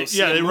downtown to go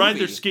see a movie. Yeah, they ride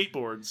their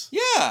skateboards.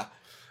 Yeah.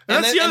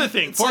 And that's the other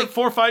thing. 4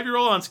 or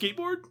 5-year-old on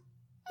skateboard?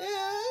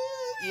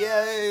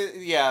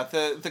 Yeah.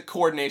 The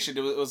coordination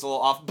was a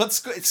little off. But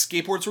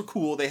skateboards were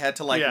cool. They had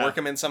to work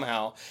them in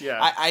somehow. Yeah.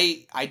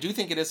 I do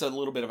think it is a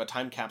little bit of a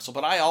time capsule.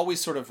 But I always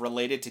sort of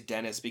related to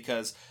Dennis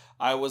because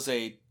I was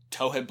a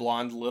towhead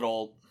blonde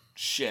little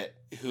shit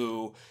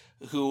who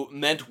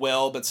meant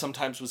well but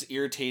sometimes was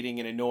irritating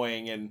and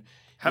annoying and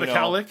had a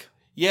cowlick.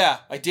 Yeah,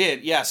 I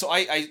did. Yeah, so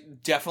I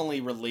definitely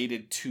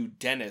related to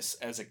Dennis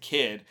as a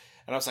kid,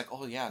 and I was like,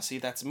 oh yeah, see,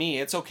 that's me.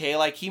 It's okay,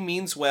 like he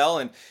means well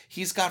and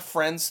he's got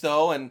friends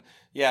though, and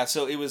yeah,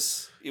 so it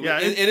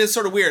is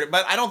sort of weird,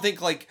 but I don't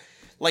think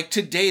like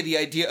today, the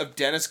idea of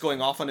Dennis going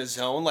off on his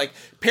own,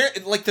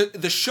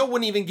 the show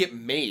wouldn't even get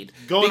made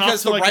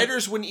because the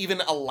writers wouldn't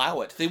even allow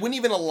it. They wouldn't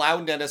even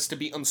allow Dennis to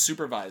be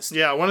unsupervised.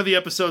 Yeah, one of the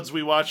episodes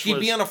we watched he'd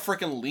be on a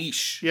freaking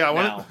leash.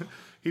 Yeah,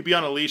 he'd be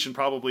on a leash and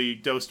probably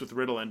dosed with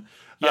Ritalin.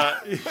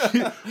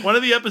 Yeah. One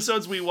of the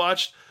episodes we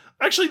watched,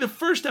 actually the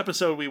first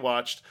episode we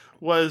watched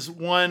was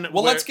one.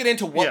 Well, let's get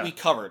into what we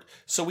covered.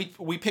 So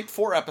we picked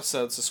 4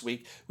 episodes this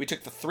week. We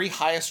took the 3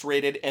 highest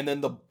rated and then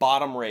the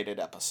bottom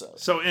rated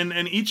episodes. So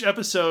and each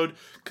episode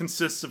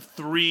consists of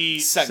 3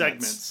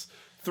 segments.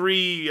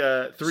 3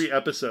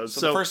 episodes.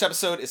 So the first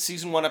episode is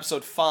season 1,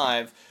 episode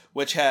 5,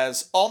 which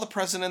has All the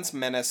President's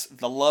Menace,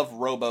 The Love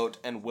Rowboat,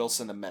 and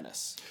Wilson the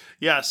Menace.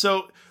 Yeah,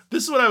 so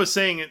this is what I was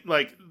saying.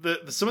 Like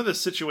some of the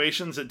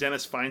situations that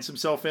Dennis finds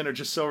himself in are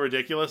just so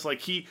ridiculous.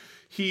 Like he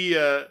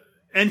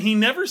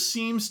never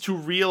seems to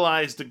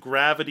realize the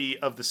gravity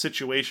of the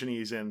situation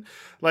he's in.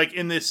 Like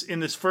in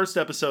this first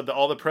episode,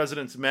 All the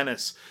President's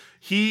Menace,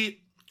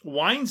 he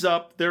winds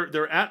up.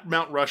 They're at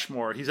Mount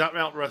Rushmore. He's at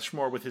Mount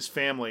Rushmore with his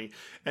family,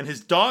 and his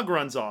dog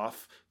runs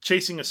off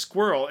chasing a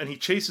squirrel, and he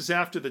chases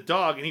after the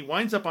dog, and he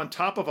winds up on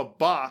top of a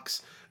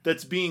box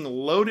that's being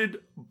loaded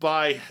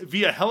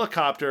via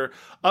helicopter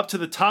up to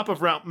the top of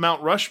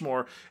Mount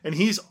Rushmore, and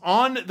he's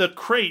on the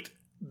crate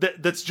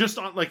that's just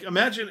on, like,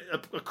 imagine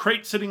a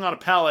crate sitting on a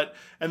pallet,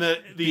 and the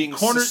being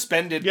corners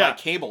suspended by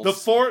cables. The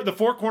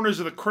four corners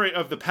of the crate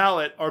of the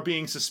pallet are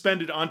being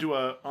suspended onto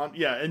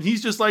and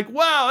he's just like,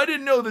 wow, I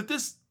didn't know that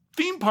this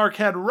theme park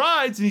had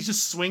rides, and he's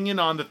just swinging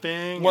on the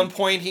thing. One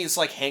point he's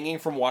like hanging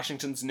from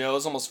Washington's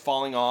nose, almost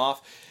falling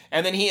off,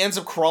 and then he ends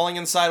up crawling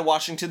inside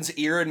Washington's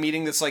ear and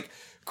meeting this like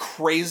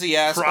crazy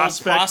ass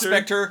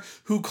prospector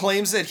who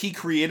claims that he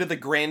created the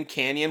Grand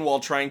Canyon while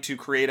trying to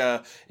create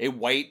a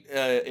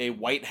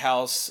White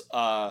House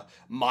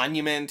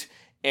monument,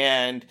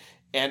 and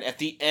at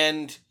the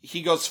end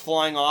he goes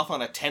flying off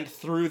on a tent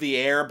through the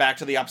air back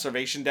to the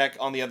observation deck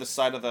on the other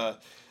side of the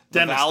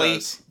valley.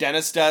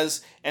 Dennis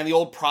does, and the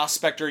old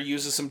prospector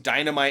uses some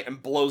dynamite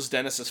and blows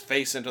Dennis's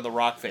face into the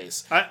rock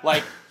face.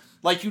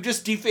 Like you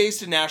just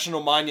defaced a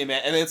national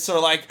monument, and it's sort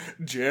of like,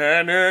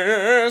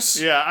 Dennis.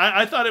 Yeah,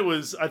 I thought it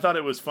was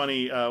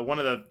funny.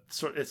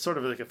 It's sort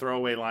of like a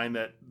throwaway line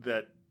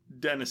that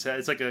Dennis had.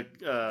 It's like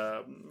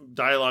a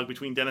dialogue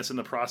between Dennis and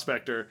the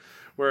prospector,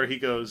 where he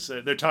goes,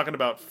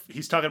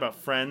 he's talking about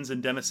friends,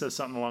 and Dennis says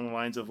something along the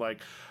lines of like,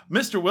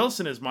 Mr.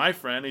 Wilson is my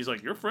friend. He's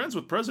like, you're friends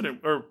with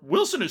President, or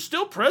Wilson is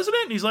still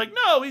president? And he's like,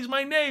 no, he's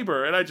my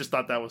neighbor. And I just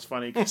thought that was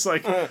funny, because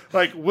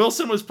like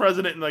Wilson was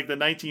president in like the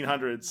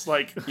 1900s.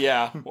 Like,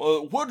 yeah,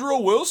 well, Woodrow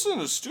Wilson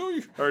is still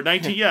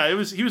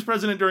he was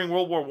president during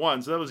World War I,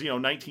 so that was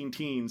 19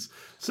 teens.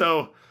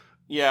 So.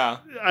 Yeah.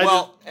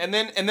 And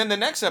then the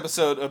next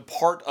episode, a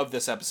part of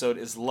this episode,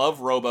 is Love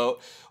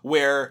Rowboat,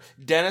 where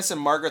Dennis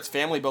and Margaret's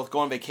family both go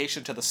on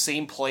vacation to the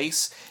same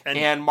place,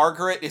 and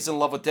Margaret is in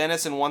love with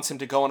Dennis and wants him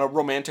to go on a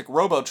romantic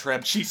rowboat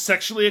trip. She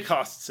sexually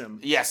accosts him.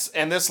 Yes,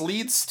 and this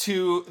leads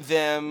to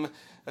them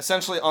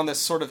essentially on this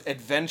sort of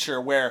adventure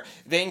where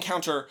they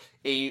encounter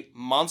a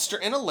monster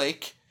in a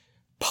lake,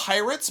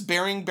 pirates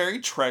bearing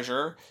buried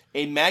treasure,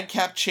 a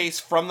madcap chase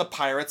from the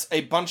pirates,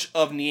 a bunch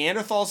of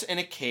Neanderthals in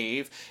a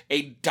cave,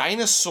 a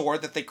dinosaur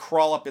that they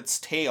crawl up its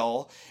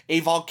tail, a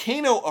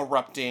volcano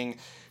erupting,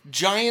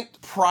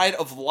 giant pride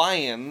of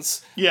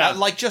lions,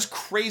 like just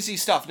crazy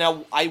stuff.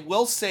 Now, I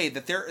will say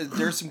that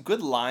there's some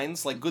good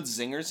lines, like good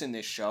zingers in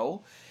this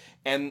show,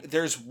 and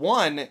there's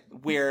one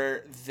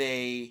where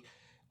they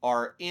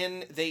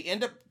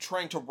end up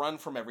trying to run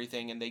from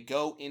everything, and they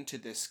go into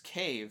this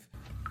cave.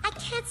 I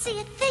can't see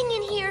a thing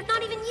in here,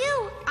 not even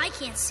you. I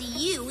can't see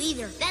you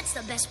either. That's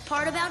the best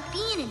part about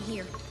being in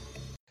here.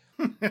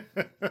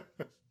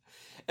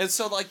 And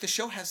so, like, the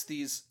show has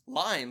these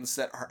lines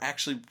that are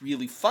actually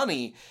really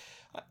funny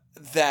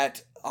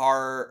that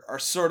are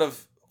sort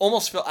of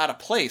almost feel out of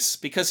place,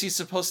 because he's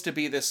supposed to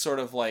be this sort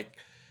of, like,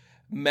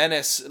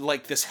 menace,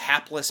 like this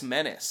hapless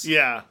menace.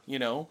 Yeah. You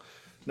know?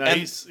 No,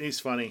 he's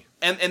funny.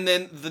 And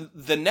then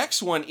the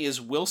next one is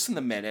Wilson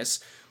the Menace,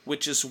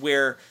 which is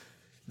where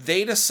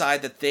they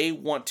decide that they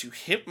want to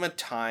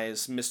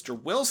hypnotize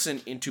Mr.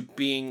 Wilson into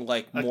being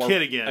like a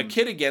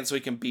kid again, so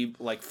he can be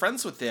like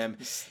friends with him.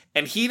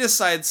 And he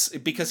decides,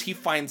 because he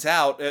finds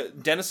out,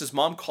 Dennis's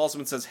mom calls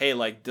him and says, "Hey,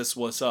 like, this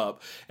what's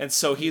up." And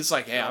so he's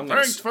like, "Hey,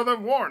 thanks for the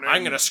warning.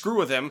 I'm gonna screw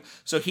with him."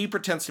 So he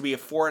pretends to be a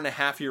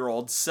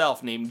 4.5-year-old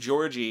self named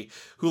Georgie,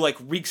 who like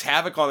wreaks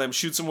havoc on them,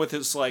 shoots him with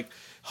his like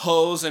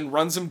hose, and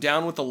runs him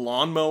down with a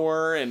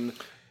lawnmower and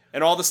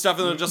all the stuff,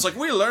 and they're just like,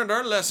 "We learned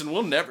our lesson.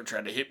 We'll never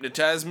try to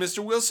hypnotize Mr.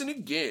 Wilson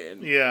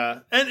again." Yeah.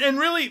 And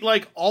really,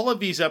 like, all of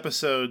these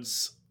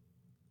episodes,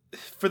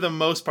 for the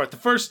most part, the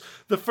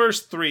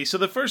first three, so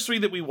the first three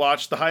that we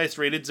watched, the highest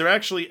rated, they're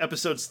actually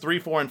episodes 3,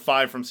 4, and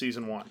 5 from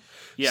season 1.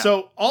 Yeah.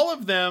 So all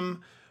of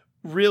them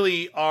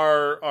really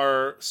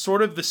are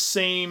sort of the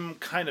same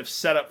kind of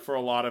setup for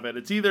a lot of it.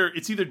 It's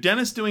either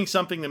Dennis doing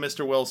something to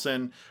Mr.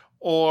 Wilson,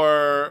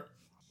 or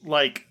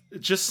like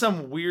just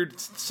some weird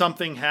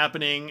something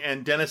happening,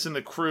 and Dennis and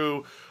the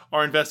crew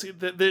are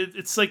investigating.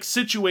 It's like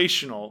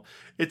situational.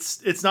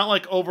 It's not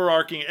like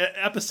overarching.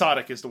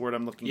 Episodic is the word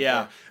I'm looking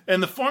for.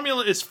 And the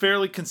formula is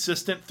fairly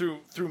consistent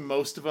through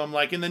most of them.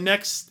 Like in the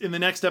next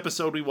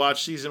episode we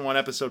watched, season 1,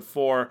 episode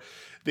 4,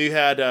 they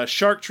had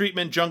Shark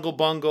Treatment, Jungle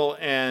Bungle,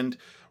 and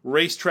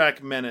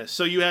Racetrack Menace.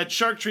 So you had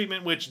Shark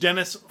Treatment, which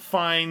Dennis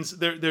finds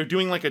they're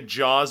doing like a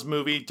Jaws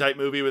type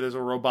movie where there's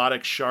a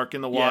robotic shark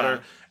in the water.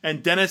 Yeah.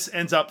 And Dennis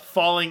ends up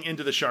falling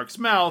into the shark's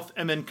mouth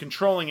and then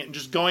controlling it and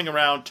just going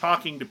around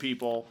talking to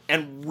people.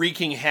 And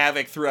wreaking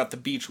havoc throughout the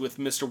beach with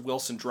Mr.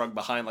 Wilson drugged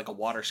behind like a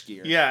water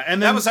skier. Yeah,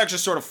 and that was actually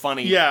sort of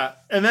funny. Yeah,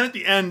 and then at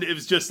the end, it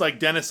was just like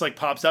Dennis like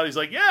pops out. He's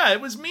like, "Yeah,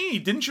 it was me.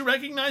 Didn't you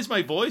recognize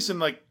my voice?"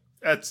 And like,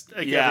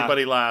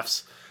 everybody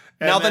laughs.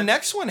 And now, the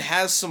next one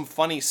has some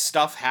funny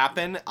stuff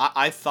happen.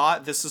 I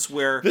thought this is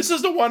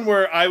the one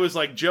where I was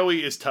like,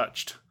 Joey is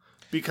touched.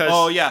 Because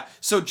oh yeah,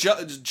 so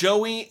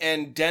Joey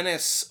and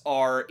Dennis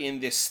are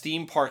in this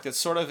theme park that's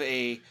sort of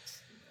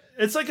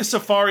it's like a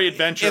safari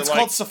adventure. It's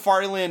called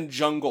Safariland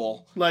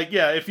Jungle. Like,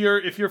 yeah, if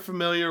you're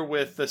familiar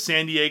with the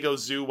San Diego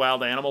Zoo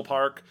Wild Animal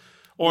Park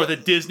or the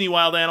Disney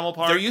Wild Animal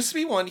Park. There used to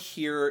be one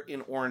here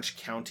in Orange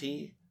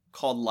County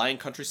called Lion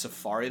Country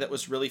Safari that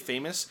was really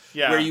famous.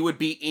 Yeah. Where you would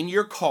be in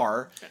your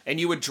car and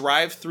you would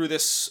drive through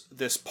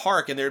this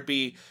park, and there'd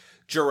be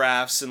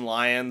giraffes and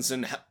lions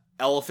and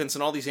elephants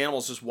and all these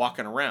animals just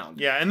walking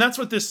around. Yeah, and that's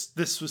what this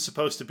was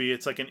supposed to be.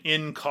 It's like an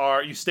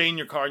in-car. You stay in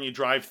your car and you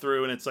drive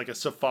through, and it's like a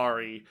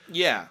safari.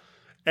 Yeah.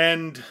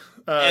 And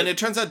it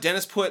turns out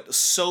Dennis put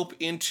soap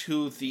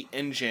into the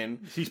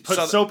engine. He put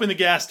soap in the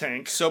gas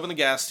tank. Soap in the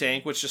gas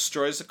tank, which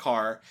destroys the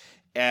car.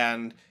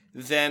 And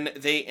then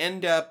they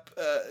end up...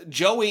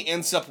 Joey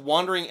ends up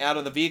wandering out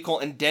of the vehicle,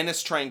 and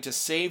Dennis trying to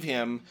save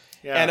him.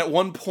 Yeah. And at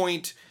one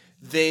point...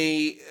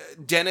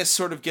 Dennis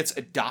sort of gets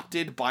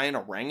adopted by an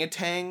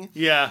orangutan.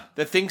 Yeah.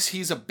 That thinks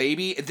he's a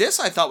baby. This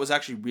I thought was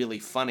actually really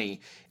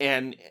funny.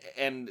 And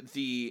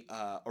the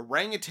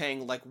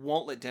orangutan like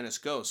won't let Dennis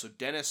go. So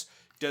Dennis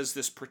does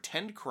this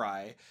pretend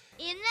cry.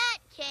 In that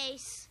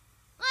case.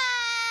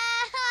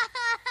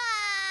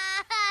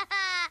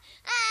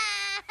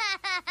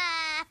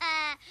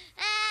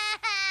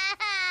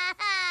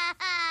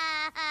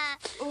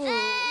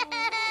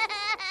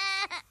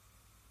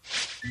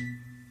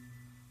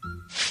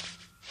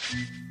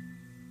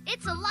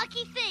 It's a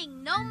lucky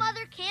thing no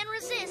mother can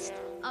resist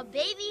a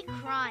baby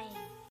crying.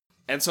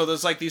 And so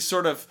there's like these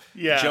sort of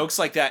jokes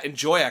like that. And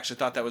Joy actually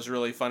thought that was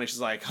really funny. She's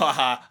like,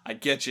 haha, I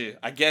get you.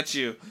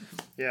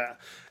 Yeah.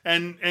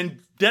 And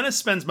Dennis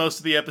spends most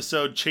of the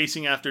episode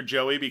chasing after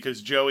Joey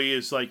because Joey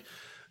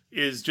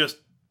is just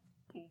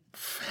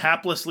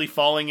haplessly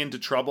falling into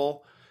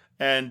trouble.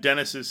 And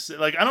Dennis is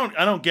like, I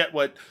don't get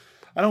what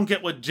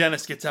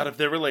Dennis gets out of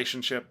their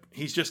relationship.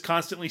 He's just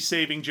constantly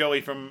saving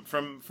Joey from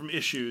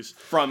issues.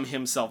 From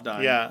himself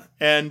dying. Yeah.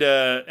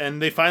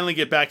 And they finally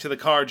get back to the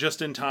car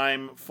just in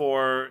time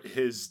for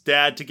his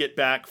dad to get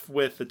back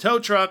with the tow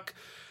truck.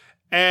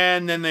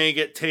 And then they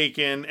get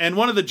taken. And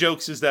one of the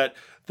jokes is that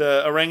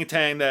the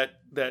orangutan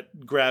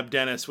that grabbed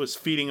Dennis was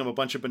feeding him a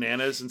bunch of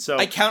bananas. And so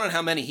I counted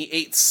how many. He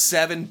ate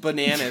 7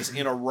 bananas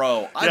in a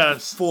row. I'm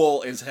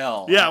full as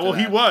hell. Yeah, well,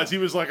 that. He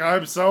was like,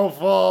 I'm so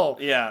full.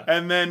 Yeah.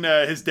 And then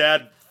his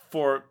dad,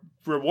 for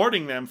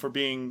rewarding them for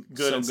being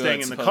good and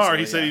staying in the car,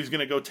 he said he was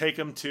going to go take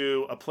them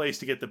to a place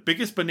to get the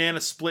biggest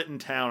banana split in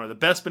town, or the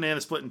best banana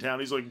split in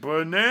town. He's like,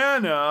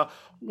 banana,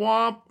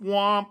 womp,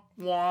 womp,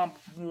 womp,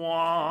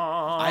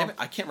 womp.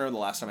 I can't remember the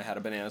last time I had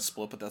a banana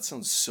split, but that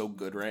sounds so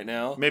good right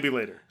now. Maybe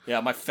later. Yeah,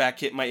 my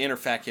inner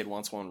fat kid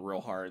wants one real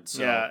hard.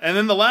 So. Yeah, and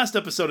then the last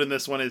episode in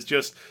this one is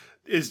just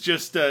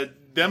them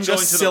going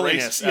to the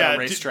race. Yeah,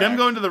 them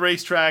going to the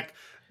racetrack.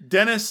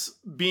 Dennis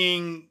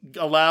being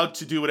allowed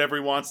to do whatever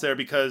he wants there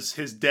because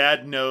his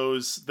dad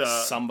knows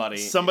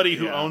somebody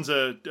who owns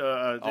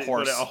a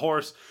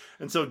horse,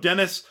 and so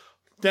Dennis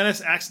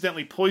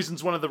accidentally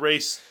poisons one of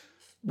the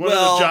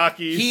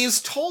jockeys.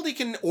 He's told he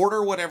can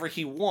order whatever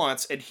he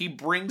wants, and he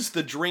brings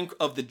the drink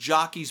of the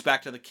jockeys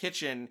back to the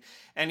kitchen,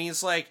 and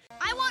he's like,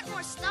 I want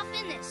more stuff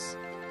in this.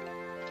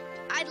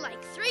 I'd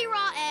like 3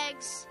 raw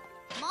eggs,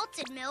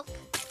 malted milk,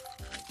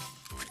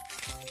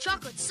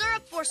 chocolate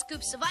syrup, 4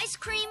 scoops of ice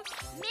cream,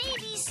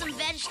 maybe some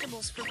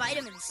vegetables for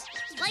vitamins,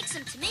 like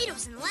some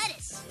tomatoes and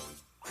lettuce.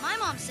 My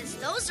mom says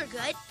those are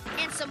good,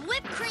 and some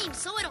whipped cream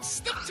so it'll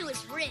stick to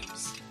his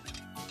ribs.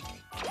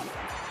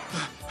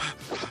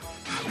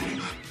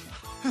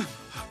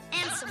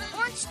 And some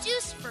orange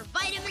juice for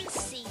vitamin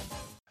C.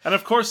 And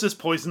of course, this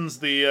poisons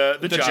the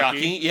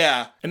jockey.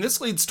 Yeah. And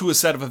this leads to a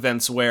set of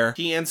events where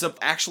he ends up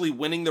actually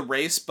winning the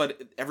race,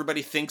 but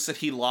everybody thinks that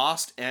he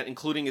lost, and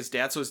including his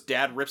dad. So his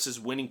dad rips his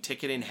winning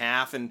ticket in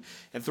half and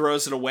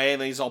throws it away,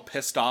 and then he's all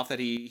pissed off that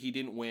he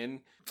didn't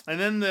win. And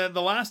then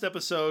the last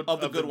episode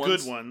of the good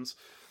ones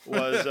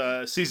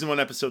was season 1,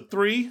 episode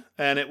 3,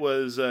 and it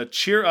was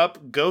Cheer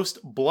Up, Ghost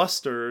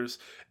Blusters,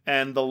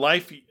 and the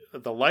life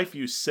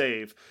you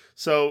save.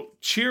 So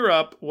Cheer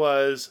Up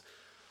was.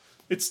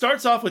 It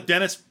starts off with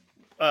Dennis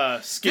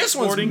skateboarding. This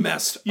one's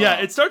messed up. Yeah,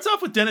 it starts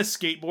off with Dennis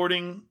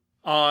skateboarding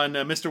on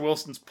Mr.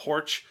 Wilson's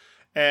porch,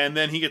 and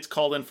then he gets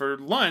called in for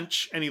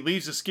lunch, and he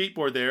leaves his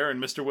skateboard there,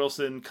 and Mr.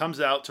 Wilson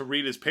comes out to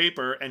read his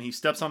paper, and he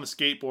steps on the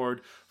skateboard,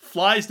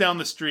 flies down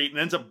the street, and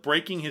ends up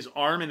breaking his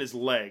arm and his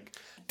leg.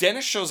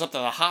 Dennis shows up to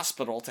the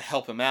hospital to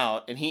help him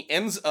out, and he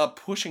ends up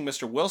pushing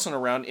Mr. Wilson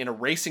around in a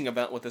racing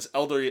event with this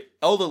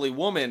elderly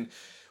woman,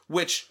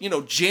 which,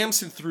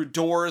 jams him through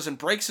doors and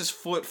breaks his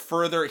foot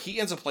further. He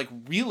ends up,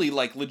 really,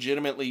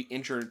 legitimately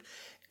injured.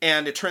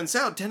 And it turns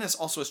out Dennis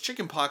also has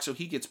chickenpox, so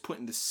he gets put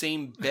in the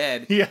same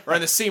bed, or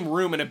in the same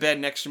room in a bed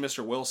next to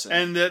Mr. Wilson.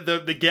 And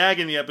the gag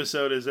in the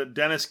episode is that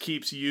Dennis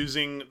keeps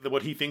using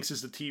what he thinks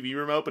is the TV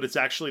remote, but it's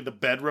actually the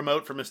bed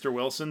remote for Mr.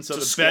 Wilson. So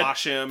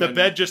the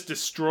bed just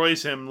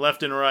destroys him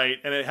left and right,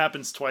 and it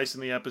happens twice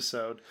in the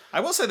episode.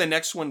 I will say the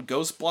next one,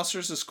 Ghost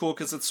Blusters, is cool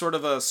because it's sort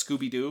of a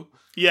Scooby-Doo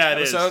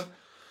episode. It is.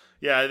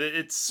 Yeah,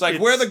 it's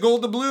where are the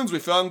gold doubloons? We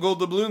found gold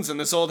doubloons in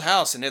this old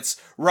house, and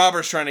it's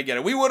robbers trying to get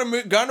it. We would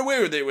have gone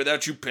away with it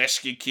without you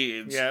pesky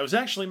kids. Yeah, it was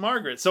actually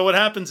Margaret. So what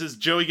happens is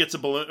Joey gets a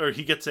balloon, or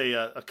he gets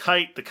a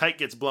kite. The kite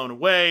gets blown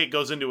away. It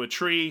goes into a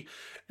tree,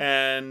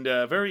 and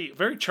very,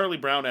 very Charlie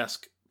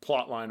Brown-esque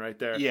plot line right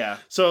there. Yeah.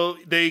 So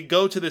they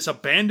go to this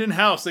abandoned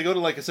house. They go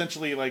to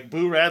essentially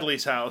Boo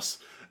Radley's house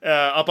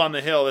up on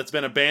the hill that's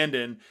been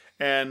abandoned,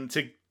 and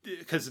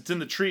because it's in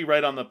the tree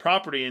right on the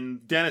property,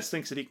 and Dennis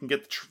thinks that he can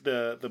get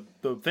the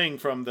thing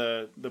from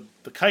the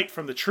kite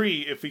from the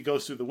tree if he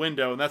goes through the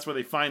window, and that's where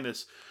they find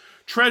this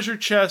treasure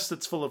chest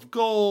that's full of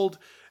gold,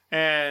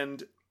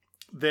 and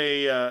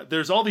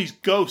there's all these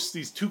ghosts,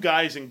 these 2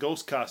 guys in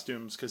ghost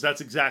costumes, because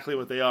that's exactly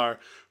what they are,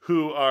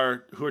 who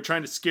are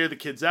trying to scare the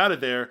kids out of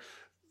there,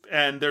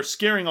 and they're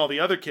scaring all the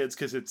other kids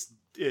because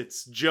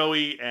it's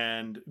Joey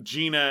and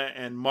Gina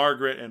and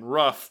Margaret and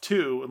Ruff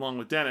too, along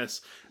with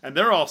Dennis, and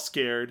they're all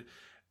scared.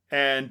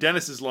 And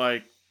Dennis is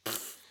like,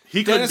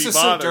 he couldn't be bothered. Dennis is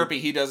so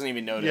derpy, he doesn't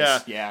even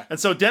notice. Yeah. And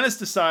so Dennis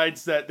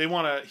decides that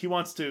he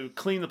wants to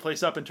clean the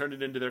place up and turn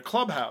it into their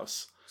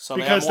clubhouse. So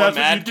because that's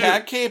what you do.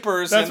 Cat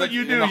capers. That's what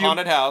you do. In the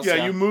haunted house.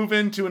 Yeah, you move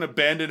into an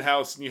abandoned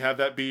house and you have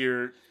that be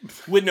your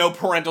with no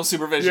parental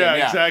supervision.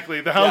 Yeah,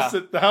 exactly. The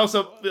house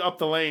up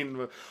the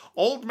lane.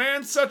 Old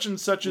man such and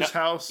such's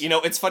house.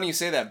 It's funny you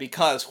say that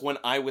because when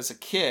I was a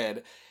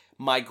kid,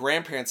 my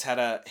grandparents had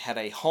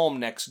a home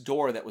next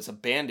door that was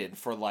abandoned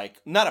for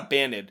not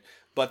abandoned,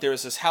 but there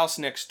was this house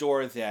next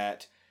door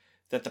that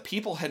the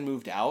people had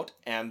moved out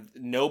and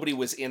nobody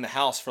was in the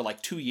house for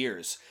 2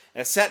 years.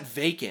 And it sat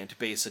vacant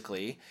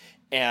basically.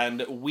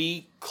 And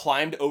we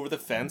climbed over the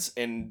fence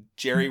and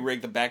jerry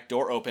rigged the back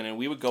door open, and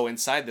we would go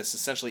inside this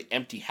essentially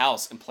empty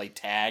house and play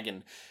tag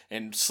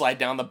and slide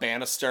down the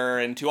banister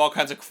and do all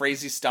kinds of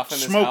crazy stuff in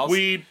this house. Smoke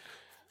weed.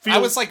 I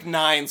was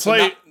 9,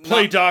 so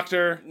play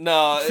doctor.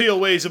 No, feel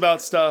ways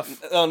about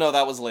stuff. Oh no,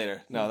 that was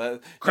later. No,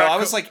 I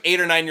was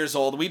 8 or 9 years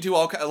old. We do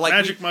all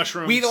magic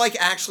mushrooms. We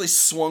actually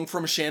swung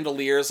from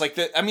chandeliers,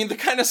 the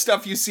kind of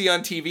stuff you see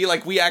on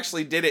TV. We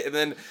actually did it, and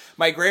then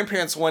my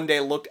grandparents one day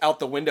looked out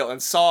the window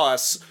and saw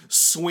us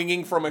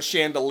swinging from a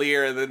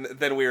chandelier, and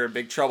then we were in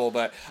big trouble.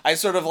 But I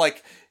sort of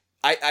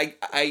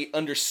I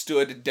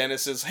understood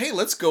Dennis's, hey,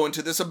 let's go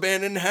into this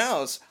abandoned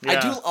house. Yeah.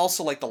 I do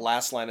also like the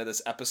last line of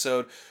this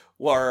episode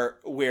where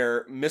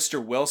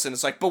Mr. Wilson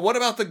is like, but what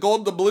about the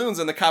gold doubloons?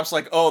 And the cop's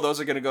like, oh, those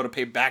are going to go to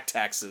pay back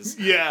taxes.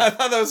 Yeah. I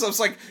thought that was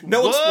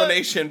no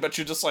explanation, but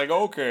you're just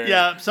okay.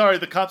 Yeah, sorry,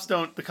 the cops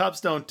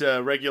don't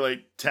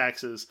regulate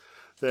taxes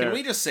there. Can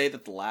we just say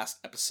that the last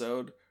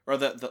episode, or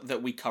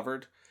that we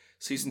covered,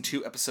 Season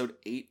 2, Episode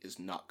 8, is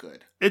not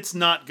good. It's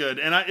not good,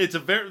 and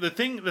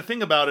the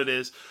thing about it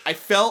is, I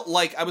felt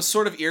like I was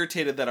sort of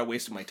irritated that I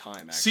wasted my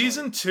time. Actually,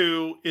 Season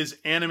 2 is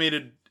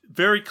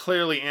very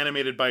clearly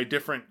animated by a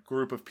different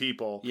group of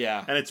people.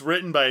 Yeah, and it's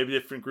written by a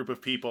different group of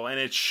people, and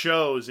it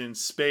shows in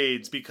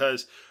spades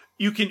because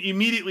you can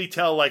immediately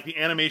tell the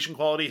animation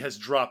quality has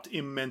dropped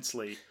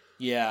immensely.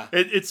 Yeah,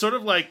 it's sort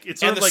of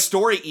the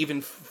story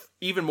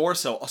even more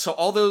so. So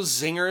all those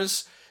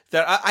zingers.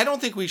 That I don't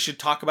think we should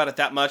talk about it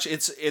that much.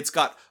 It's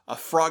got A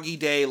Froggy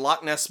Day,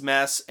 Loch Ness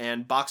Mess,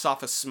 and Box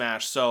Office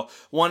Smash. So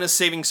one is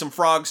saving some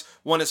frogs,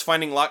 one is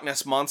finding Loch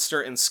Ness Monster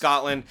in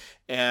Scotland,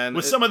 and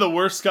with some of the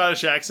worst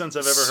Scottish accents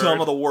I've ever heard. Some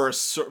of the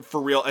worst,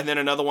 for real. And then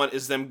another one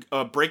is them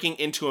breaking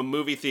into a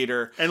movie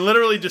theater and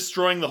literally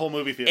destroying the whole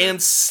movie theater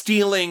and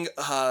stealing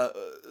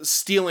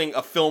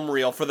a film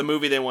reel for the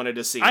movie they wanted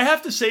to see. I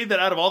have to say that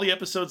out of all the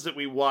episodes that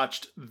we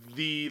watched,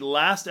 the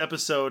last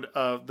episode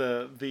of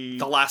the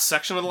last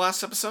section of the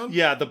last episode,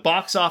 the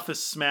Box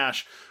Office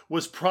Smash,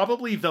 was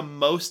probably the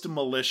most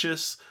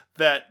malicious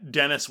that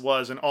Dennis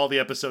was in all the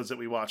episodes that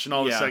we watched and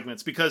all the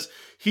segments, because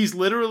he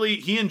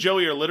and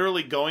Joey are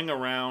literally going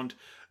around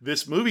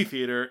this movie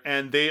theater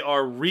and they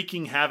are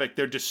wreaking havoc.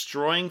 They're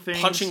destroying things,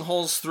 punching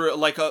holes through,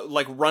 like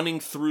running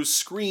through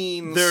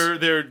screens. And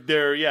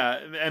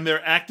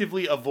they're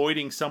actively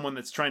avoiding someone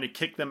that's trying to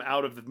kick them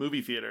out of the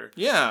movie theater.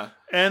 Yeah,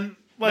 and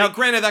now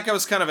granted, that guy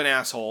was kind of an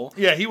asshole.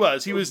 Yeah, he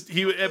was,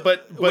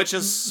 but which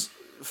is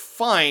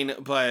fine,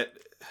 but.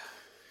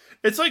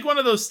 It's like one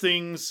of those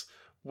things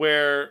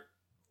where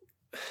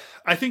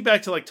I think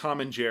back to like Tom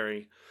and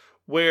Jerry,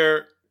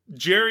 where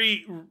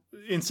Jerry,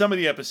 in some of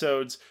the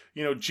episodes,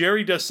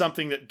 Jerry does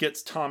something that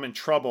gets Tom in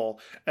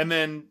trouble, and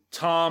then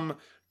Tom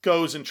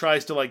goes and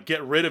tries to like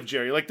get rid of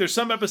Jerry. Like there's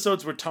some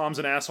episodes where Tom's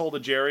an asshole to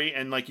Jerry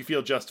and like you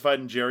feel justified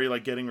in Jerry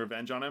like getting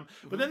revenge on him.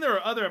 But then there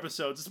are other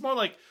episodes. It's more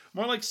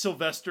like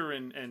Sylvester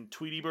and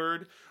Tweety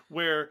Bird,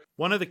 where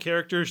one of the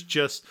characters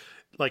just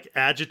like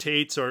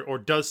agitates or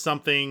does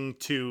something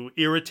to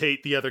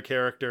irritate the other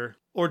character,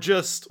 or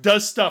just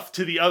does stuff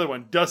to the other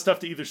one, does stuff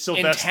to either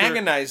Sylvester.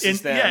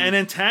 Antagonizes them. Yeah, and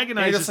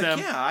antagonizes them.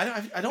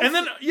 Like, I don't... And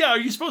then, are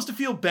you supposed to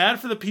feel bad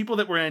for the people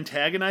that were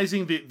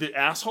antagonizing the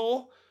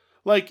asshole?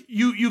 Like,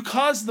 you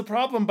caused the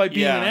problem by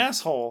being an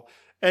asshole.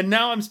 And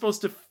now I'm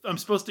supposed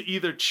to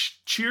either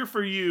cheer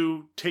for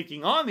you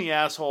taking on the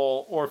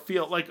asshole or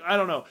feel like, I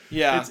don't know.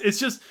 Yeah.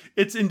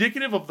 It's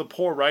indicative of the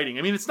poor writing.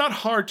 I mean, it's not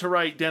hard to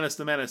write Dennis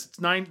the Menace.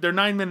 They're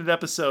 9-minute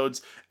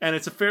episodes and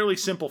it's a fairly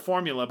simple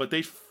formula, but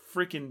they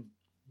freaking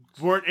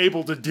weren't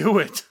able to do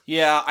it.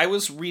 Yeah, I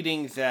was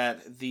reading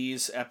that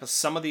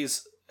some of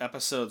these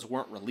episodes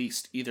weren't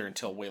released either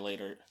until way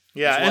later.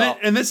 Yeah, well.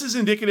 and this is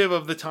indicative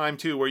of the time,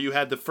 too, where you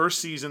had the first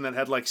season that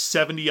had like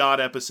 70-odd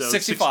episodes.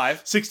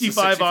 65.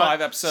 65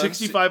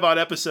 episodes. 65-odd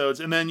episodes,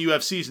 and then you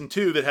have season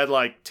 2 that had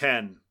like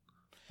 10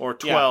 or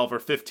 12 or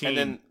 15.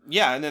 And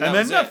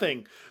then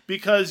nothing.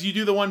 Because you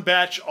do the one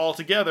batch all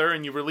together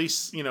and you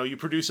release, you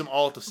produce them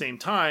all at the same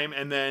time,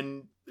 and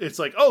then it's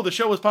like, oh, the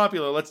show was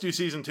popular, let's do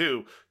season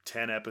 2.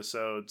 10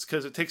 episodes,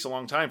 because it takes a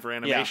long time for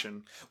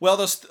animation. Yeah. Well,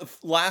 those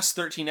last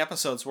 13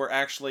 episodes were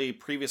actually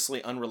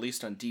previously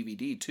unreleased on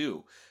DVD,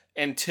 too.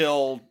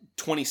 Until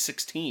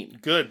 2016.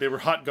 Good. They were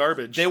hot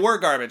garbage. They were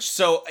garbage.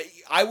 So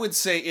I would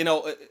say,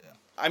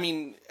 I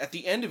mean, at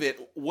the end of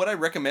it, would I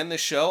recommend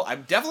this show? I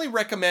definitely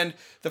recommend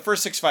the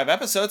first 65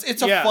 episodes.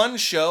 It's a fun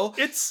show.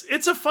 It's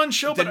a fun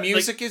show. The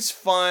music is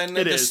fun.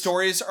 The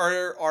stories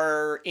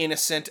are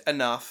innocent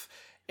enough.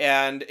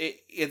 And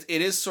it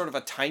is sort of a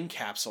time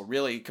capsule,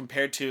 really,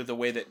 compared to the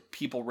way that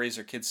people raise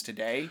their kids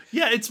today.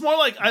 Yeah, it's more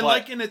like, I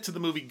liken it to the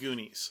movie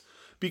Goonies.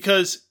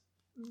 Because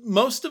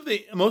most of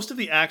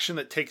the action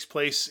that takes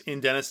place in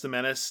Dennis the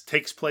Menace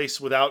takes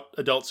place without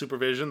adult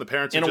supervision. The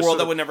parents in are a world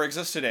that would never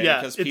exist today,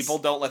 because people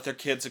don't let their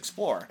kids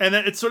explore. And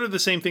it's sort of the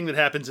same thing that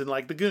happens in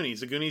like the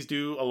Goonies. The Goonies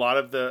do a lot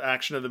of the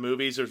action of the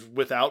movies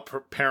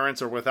without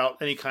parents or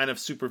without any kind of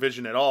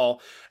supervision at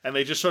all, and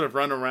they just sort of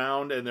run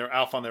around and they're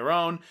off on their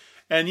own.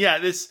 And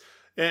and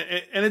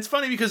it's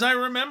funny because I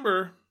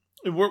remember.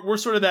 We're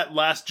sort of that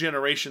last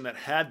generation that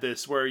had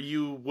this, where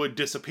you would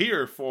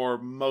disappear for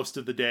most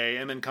of the day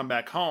and then come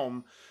back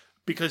home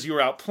because you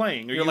were out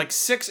playing. You're like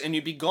 6 and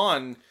you'd be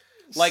gone.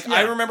 Like,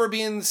 I remember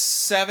being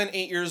 7,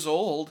 8 years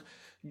old,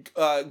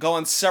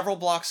 going several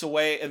blocks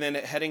away and then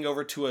heading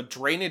over to a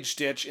drainage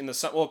ditch in the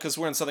sun. Well, because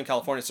we're in Southern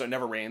California, so it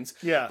never rains.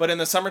 Yeah. But in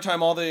the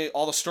summertime, all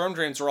the storm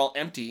drains are all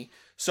empty.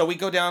 So we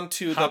go down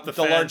to the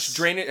large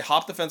drainage,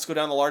 hop the fence, go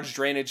down the large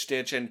drainage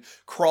ditch and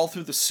crawl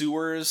through the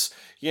sewers,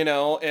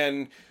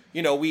 and...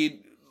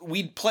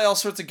 we'd play all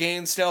sorts of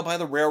games down by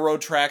the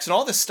railroad tracks and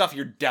all this stuff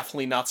you're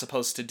definitely not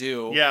supposed to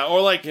do. Yeah,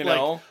 or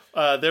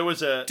there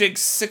was a... dig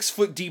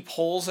 6-foot deep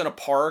holes in a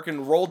park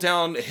and roll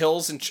down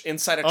hills and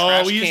inside of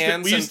trash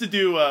cans. We used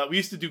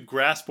to do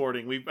grass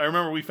boarding. I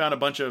remember we found a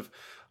bunch of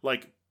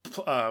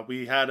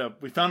we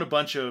found a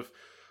bunch of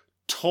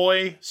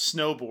toy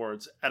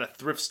snowboards at a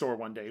thrift store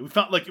one day. We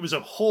found it was a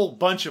whole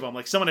bunch of them.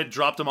 Like someone had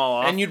dropped them all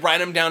off. And you'd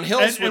ride them down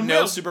hills with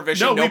no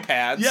supervision, no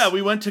pads. Yeah,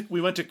 we went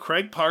to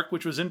Craig Park,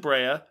 which was in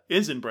Brea.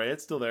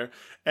 It's still there.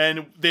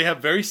 And they have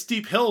very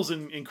steep hills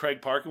in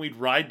Craig Park, and we'd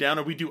ride down,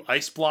 or we'd do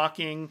ice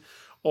blocking,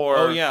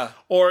 or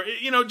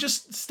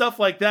just stuff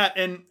like that.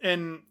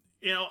 And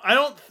I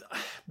don't.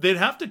 They'd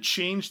have to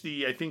change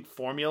I think,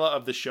 formula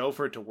of the show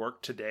for it to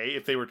work today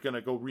if they were going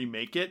to go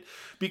remake it,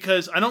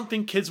 because I don't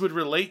think kids would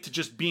relate to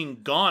just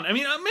being gone. I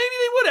mean, maybe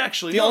they would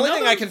actually. The only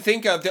thing I can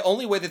think of, the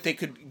only way that they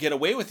could get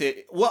away with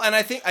it, and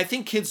I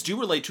think kids do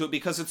relate to it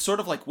because it's sort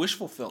of like wish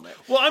fulfillment.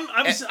 Well,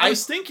 I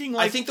was thinking,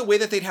 like, I think the way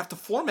that they'd have to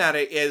format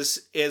it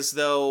is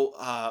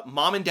though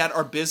mom and dad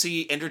are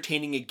busy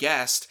entertaining a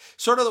guest,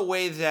 sort of the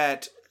way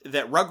that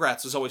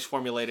Rugrats was always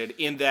formulated,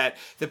 in that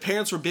the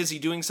parents were busy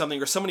doing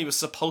something or somebody was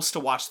supposed to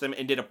watch them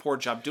and did a poor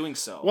job doing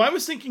so. Well, I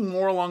was thinking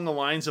more along the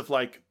lines of,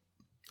 like,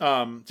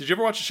 did you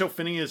ever watch the show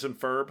Phineas and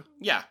Ferb?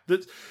 Yeah.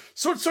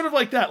 Sort of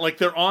like that. Like,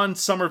 they're on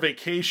summer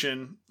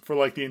vacation for,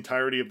 like, the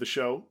entirety of the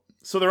show.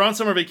 So they're on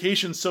summer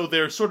vacation, so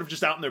they're sort of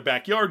just out in their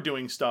backyard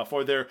doing stuff,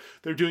 or they're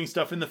doing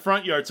stuff in the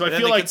front yard. So I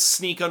feel like, could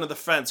sneak under the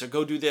fence or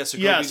go do this or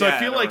go do that. So I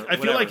feel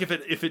like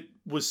if it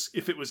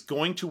was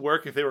going to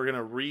work, if they were going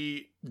to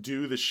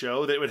redo the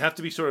show, that it would have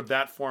to be sort of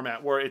that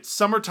format where it's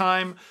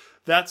summertime.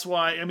 That's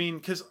why, I mean,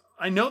 because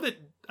I know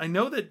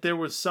that there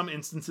was some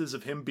instances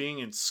of him being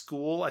in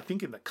school, I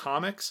think in the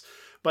comics,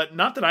 but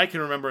not that I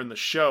can remember in the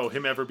show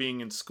him ever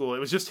being in school. It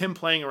was just him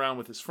playing around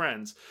with his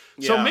friends.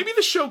 Yeah. So maybe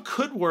the show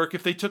could work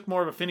if they took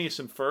more of a Phineas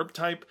and Ferb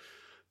type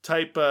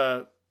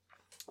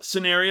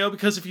scenario.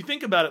 Because if you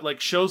think about it, like,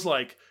 shows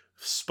like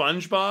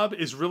SpongeBob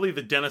is really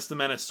the Dennis the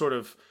Menace sort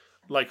of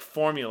like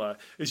formula.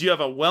 Is you have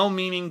a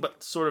well-meaning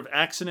but sort of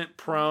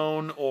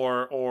accident-prone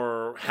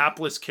or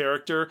hapless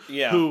character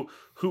who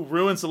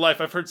ruins the life.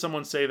 I've heard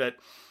someone say that,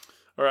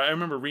 or I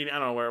remember reading, I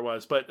don't know where it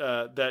was, but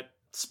that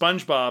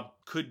SpongeBob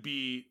could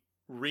be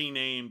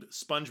renamed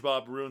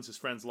SpongeBob Ruins His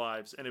Friends'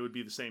 Lives, and it would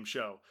be the same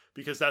show,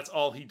 because that's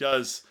all he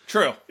does.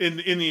 True. In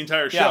the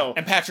entire show.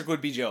 And Patrick would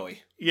be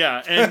Joey.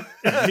 Yeah, and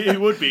he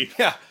would be.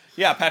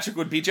 Yeah, Patrick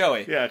would be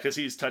Joey. Yeah, because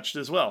he's touched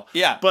as well.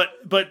 Yeah.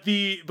 But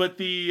the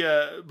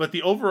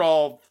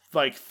overall,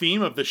 like,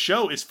 theme of the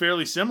show is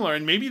fairly similar,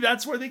 and maybe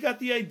that's where they got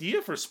the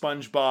idea for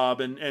SpongeBob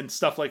and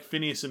stuff like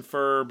Phineas and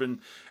Ferb and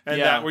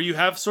that, where you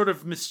have sort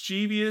of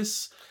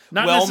mischievous,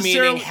 not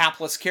well-meaning,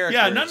 hapless characters.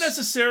 Yeah, not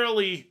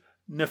necessarily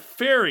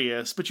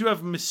nefarious, but you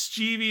have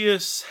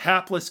mischievous,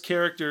 hapless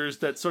characters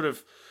that sort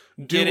of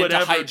get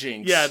whatever. Into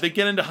hijinks. Yeah, they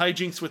get into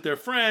hijinks with their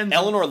friends.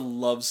 Eleanor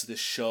loves this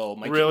show.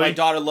 My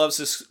daughter loves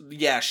this.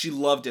 Yeah, she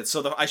loved it.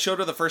 So I showed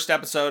her the first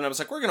episode, and I was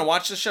like, we're going to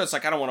watch this show. It's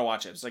like, I don't want to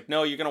watch it. It's like,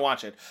 no, you're going to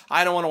watch it.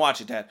 I don't want to watch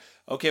it, Dad.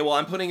 Okay, well,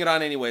 I'm putting it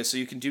on anyway, so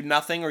you can do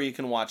nothing or you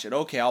can watch it.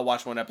 Okay, I'll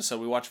watch one episode.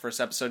 We watched the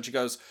first episode. She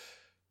goes,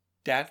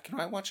 Dad, can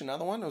I watch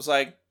another one? I was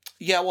like,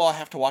 yeah, well, I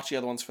have to watch the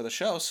other ones for the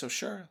show, so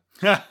sure.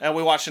 And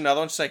we watched another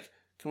one. She's like,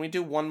 can we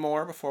do one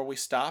more before we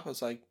stop? I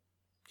was like,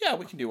 yeah,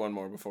 we can do one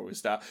more before we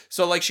stop.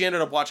 So, like, she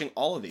ended up watching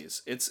all of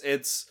these.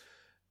 It's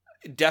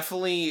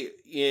definitely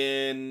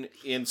in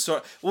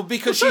sort, well,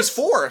 because she's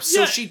 4,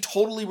 so she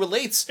totally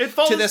relates to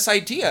this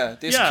idea.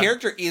 This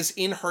character is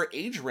in her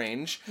age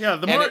range. Yeah,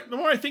 the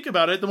more I think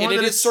about it, the more and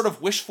that it is sort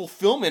of wish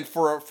fulfillment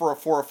for a 4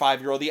 or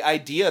 5-year-old. The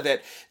idea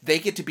that they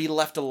get to be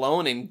left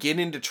alone and get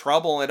into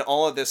trouble and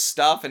all of this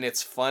stuff, and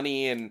it's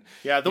funny. And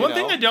the one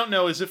thing I don't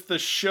know is if the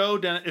show,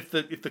 if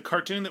the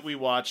cartoon that we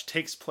watch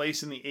takes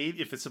place in the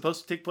if it's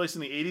supposed to take place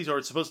in the 80s or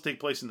it's supposed to take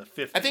place in the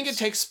 50s. I think it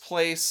takes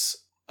place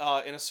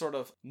in a sort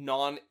of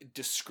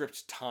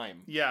nondescript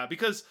time. Yeah,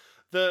 because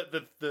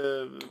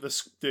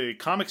the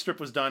comic strip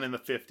was done in the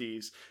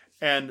 50s,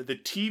 and the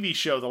TV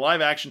show, the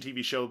live action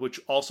TV show, which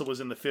also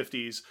was in the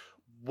 50s,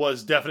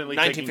 was definitely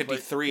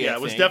 1953. It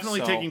was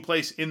definitely taking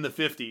place in the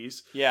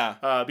 50s.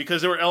 Yeah,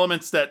 because there were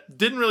elements that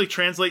didn't really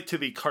translate to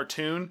the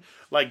cartoon,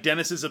 like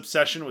Dennis's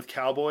obsession with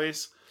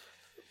cowboys.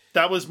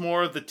 That was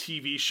more of the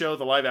TV show,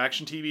 the live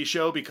action TV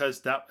show,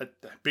 because that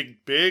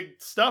big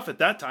stuff at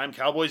that time,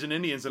 cowboys and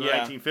Indians in the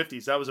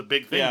 1950s. That was a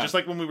big thing. Yeah. Just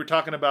like when we were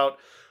talking about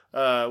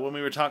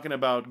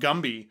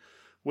Gumby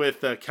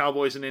with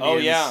cowboys and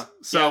Indians. Oh yeah,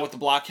 so with the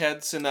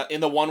blockheads in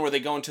the one where they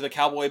go into the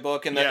cowboy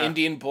book and the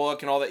Indian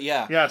book and all that.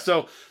 Yeah, yeah.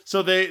 So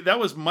that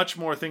was much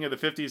more a thing of the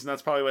 50s, and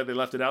that's probably why they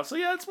left it out. So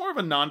yeah, it's more of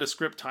a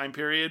nondescript time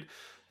period,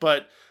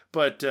 but.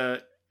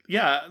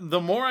 Yeah,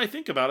 the more I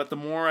think about it, the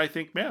more I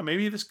think, man,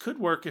 maybe this could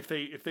work if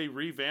they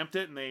revamped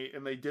it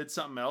and they did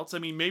something else. I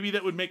mean, maybe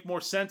that would make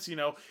more sense, in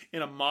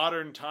a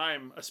modern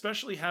time,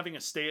 especially having a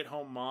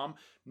stay-at-home mom,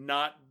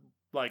 not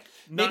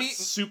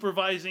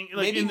supervising.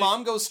 Like, maybe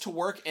mom goes to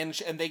work and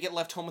they get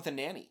left home with a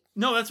nanny.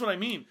 No, that's what I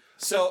mean.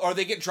 So, or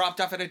they get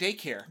dropped off at a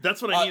daycare.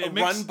 That's what I mean.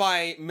 Run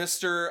by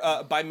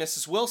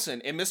Mrs.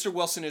 Wilson, and Mr.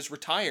 Wilson is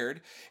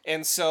retired,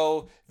 and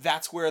so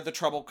that's where the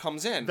trouble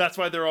comes in. That's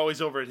why they're always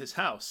over at his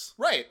house,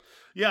 right?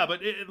 Yeah,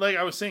 but like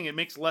I was saying, it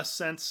makes less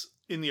sense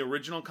in the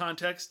original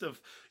context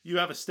of you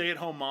have a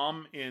stay-at-home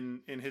mom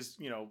in his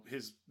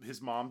his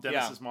mom,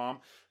 Dennis's mom,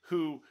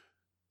 who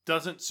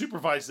doesn't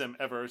supervise them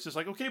ever. It's just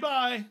like, okay,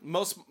 bye.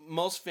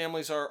 Most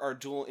families are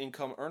dual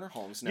income earner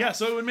homes now. Yeah,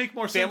 so it would make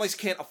more sense. Families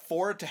can't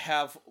afford to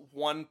have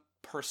one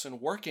person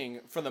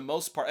working for the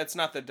most part. It's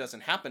not that it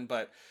doesn't happen,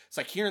 but it's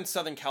like here in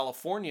Southern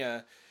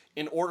California,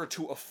 in order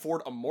to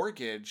afford a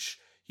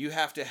mortgage, you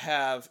have to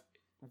have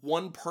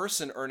one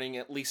person earning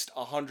at least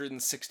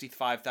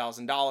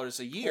 $165,000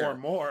 a year or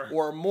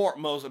more,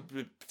 most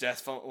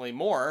definitely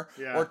more,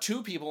 or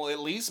two people at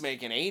least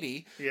making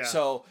 80.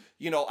 So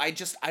I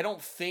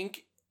don't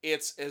think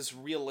it's as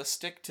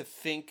realistic to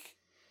think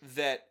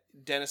that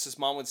Dennis's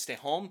mom would stay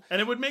home.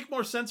 And it would make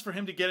more sense for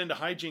him to get into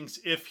hijinks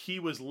if he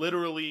was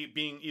literally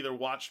being either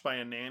watched by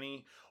a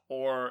nanny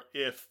or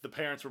if the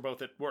parents were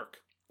both at work.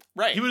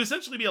 Right. He would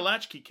essentially be a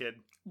latchkey kid.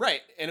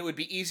 Right. And it would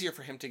be easier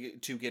for him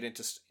to get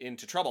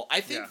into trouble. I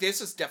think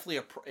this is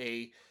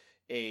definitely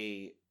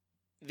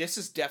this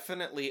is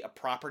definitely a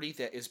property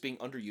that is being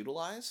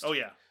underutilized. Oh,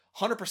 yeah.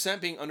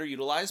 100% being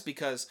underutilized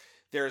because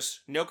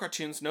there's no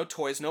cartoons, no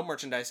toys, no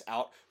merchandise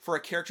out for a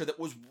character that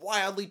was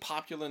wildly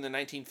popular in the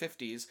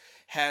 1950s,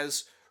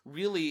 has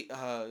really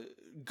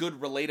good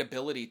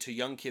relatability to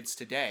young kids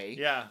today.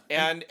 Yeah.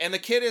 And the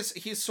kid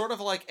he's sort of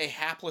like a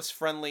hapless,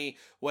 friendly,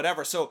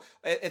 whatever. So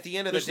at the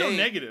end of the day... There's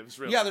no negatives,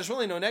 really. Yeah, there's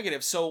really no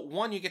negatives. So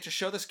one, you get to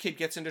show this kid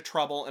gets into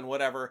trouble and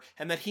whatever,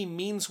 and that he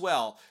means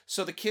well.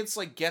 So the kids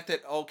get that,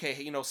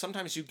 okay,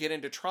 sometimes you get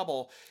into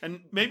trouble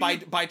and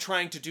maybe by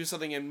trying to do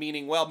something and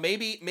meaning well.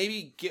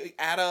 Maybe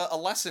add a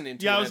lesson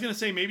into it. Yeah, I was going to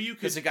say, maybe you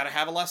could... Because you got to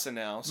have a lesson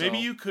now. So. Maybe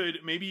you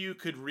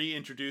could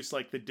reintroduce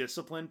the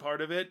discipline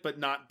part of it, but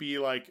not be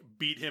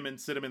beat him and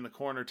sit him in the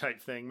corner type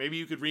thing. Maybe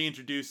you could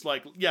reintroduce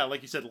like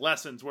you said,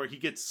 lessons where he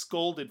gets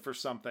scolded for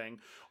something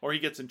or he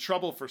gets in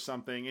trouble for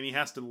something and he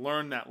has to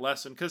learn that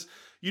lesson, because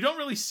you don't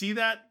really see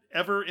that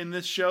ever in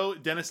this show,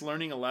 Dennis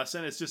learning a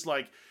lesson. It's just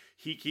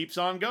he keeps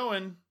on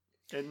going,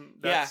 and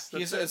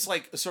it's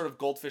like a sort of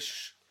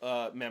goldfish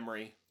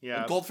memory.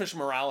 Yeah, goldfish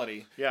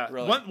morality. Yeah.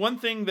 Really. One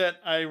thing that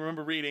I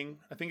remember reading,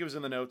 I think it was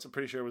in the notes, I'm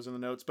pretty sure it was in the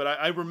notes, but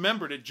I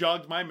remembered, it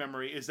jogged my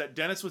memory, is that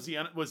Dennis was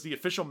the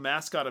official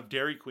mascot of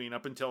Dairy Queen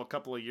up until a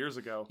couple of years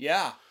ago.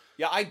 Yeah.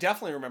 Yeah, I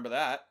definitely remember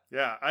that.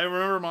 Yeah, I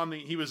remember him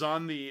he was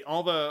on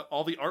all the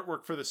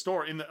artwork for the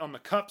store on the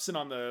cups and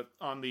on the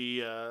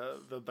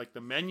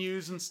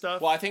menus and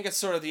stuff. Well, I think it's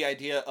sort of the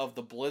idea of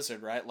the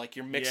blizzard, right? Like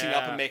you're mixing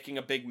up and making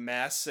a big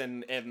mess,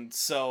 and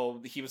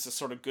so he was a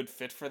sort of good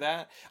fit for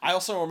that. I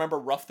also remember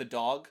Ruff the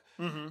dog,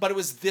 but it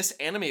was this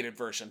animated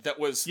version that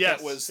was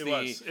it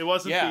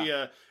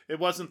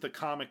wasn't the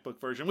comic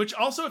book version. Which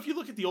also, if you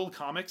look at the old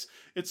comics,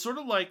 it's sort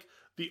of like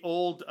the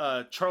old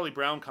Charlie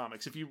Brown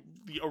comics. The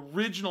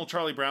original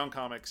Charlie Brown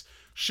comics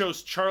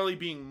shows Charlie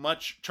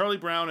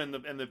Brown and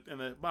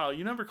the wow,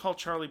 you never call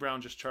Charlie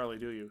Brown just Charlie,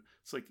 do you?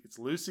 It's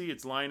Lucy,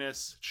 it's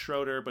Linus, it's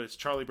Schroeder, but it's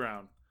Charlie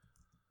Brown.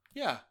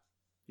 Yeah.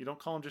 You don't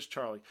call him just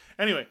Charlie.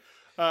 Anyway,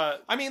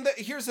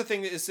 here's the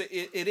thing: is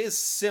it is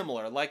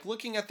similar. Like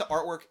looking at the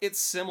artwork, it's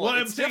similar.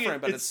 Well, it's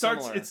different, but it's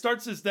similar. It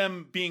starts as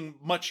them being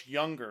much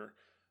younger.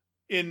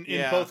 In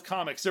both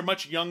comics, they're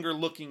much younger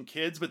looking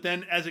kids, but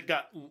then as it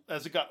got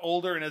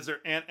older and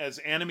as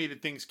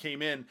animated things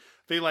came in,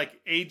 they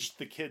aged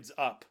the kids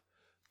up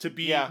to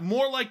be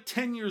more like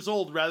 10 years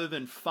old rather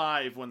than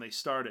 5 when they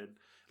started.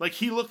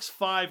 He looks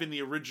 5 in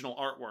the original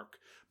artwork,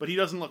 but he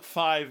doesn't look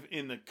 5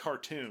 in the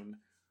cartoon.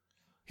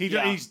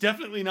 He's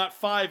definitely not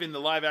 5 in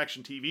the live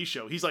action TV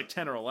show. He's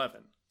 10 or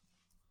 11.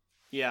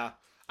 Yeah.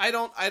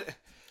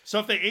 So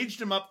if they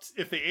aged him up,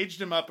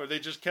 or they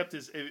just kept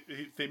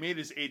if they made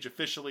his age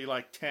officially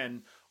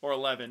 10 or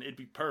 11, it'd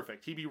be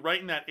perfect. He'd be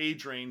right in that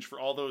age range for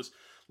all those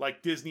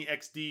Disney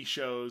XD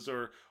shows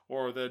or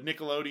the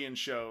Nickelodeon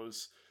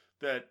shows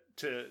that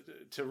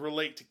to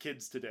relate to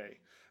kids today.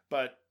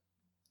 But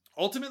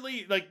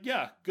ultimately,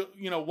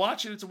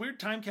 watch it. It's a weird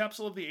time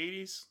capsule of the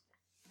 80s,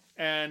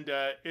 and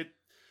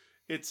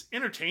it's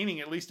entertaining,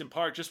 at least in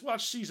part. Just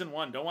watch season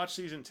 1. Don't watch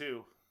season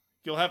 2.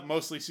 You'll have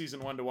mostly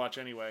season 1 to watch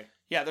anyway.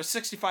 Yeah, there's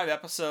 65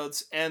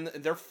 episodes, and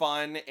they're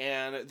fun,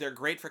 and they're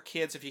great for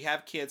kids if you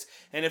have kids.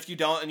 And if you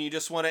don't, and you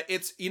just want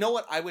to... you know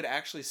what I would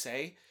actually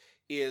say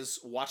is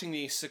watching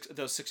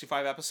those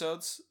 65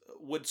 episodes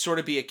would sort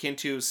of be akin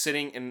to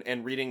sitting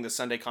and reading the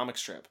Sunday comic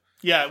strip.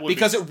 Yeah, it would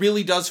because it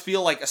really does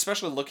feel like,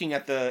 especially looking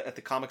at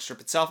the comic strip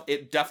itself,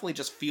 it definitely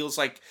just feels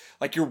like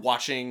you're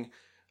watching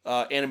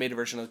animated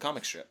version of the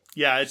comic strip.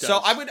 Yeah, it does.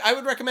 So I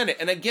would recommend it.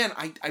 And again,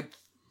 I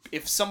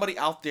if somebody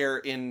out there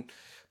in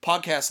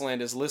podcast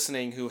land is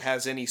listening who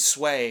has any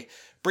sway,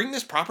 bring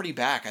this property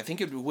back. I think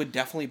it would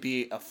definitely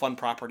be a fun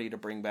property to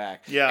bring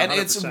back. Yeah, and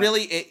 100%. It's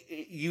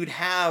really you'd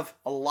have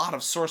a lot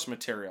of source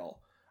material.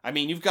 I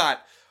mean, you've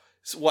got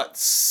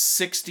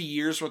 60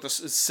 years worth of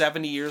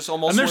 70 years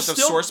almost worth of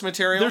source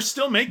material. They're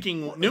still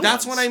making new ones.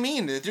 That's what I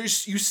mean. You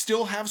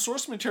still have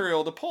source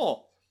material to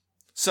pull.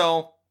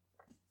 So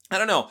I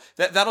don't know.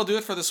 That'll do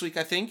it for this week,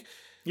 I think.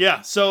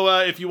 Yeah, so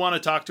if you want to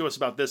talk to us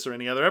about this or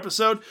any other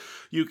episode,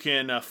 you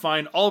can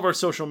find all of our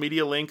social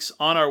media links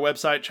on our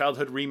website,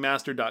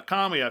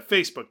 childhoodremastered.com. We have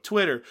Facebook,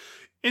 Twitter,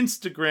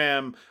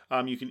 Instagram.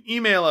 You can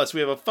email us.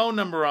 We have a phone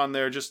number on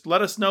there. Just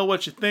let us know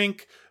what you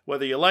think,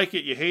 whether you like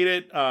it, you hate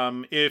it.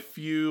 If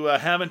you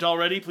haven't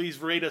already, please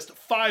rate us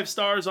 5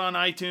 stars on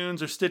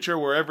iTunes or Stitcher,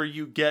 wherever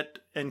you get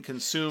and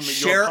consume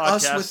your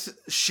podcast.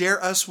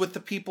 Share us with the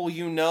people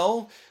you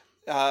know.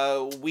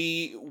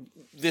 We're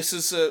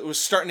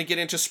starting to get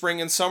into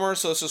spring and summer,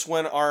 so this is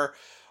when our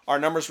our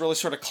numbers really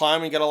sort of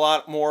climb and get a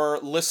lot more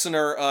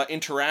listener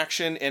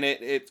interaction, and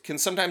it can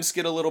sometimes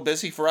get a little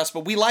busy for us,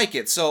 but we like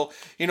it. So,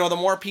 the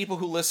more people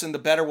who listen, the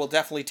better. We'll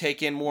definitely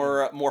take in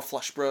more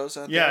Flush Bros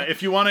out there.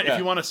 If you want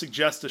to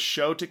suggest a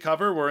show to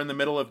cover, we're in the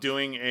middle of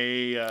doing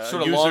a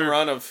sort of long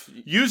run of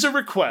user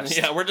request.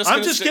 Yeah,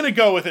 I'm just going to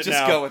go with it now.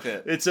 Just go with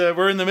it. It's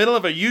we're in the middle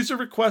of a user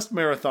request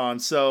marathon.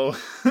 So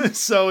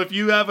if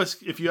you have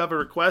a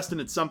request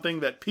and it's something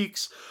that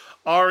piques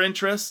our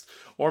interest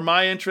or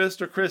my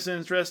interest or Chris'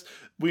 interest,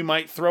 we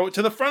might throw it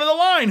to the front of the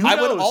line. Who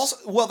knows?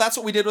 Well, that's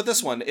what we did with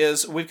this one.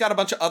 Is we've got a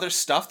bunch of other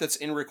stuff that's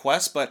in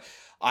requests, but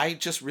I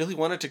just really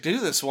wanted to do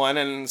this one,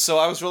 and so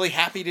I was really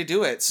happy to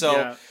do it.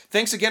 So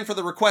thanks again for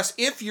the request.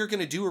 If you're going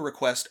to do a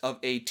request of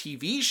a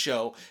TV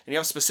show and you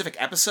have specific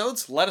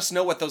episodes, let us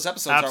know what those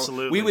episodes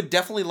are. We would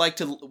definitely like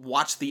to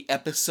watch the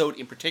episode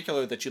in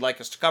particular that you'd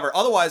like us to cover.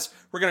 Otherwise,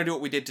 we're going to do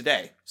what we did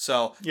today.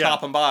 So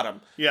top and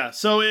bottom. Yeah.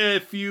 So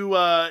if you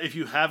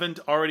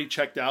haven't already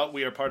checked out,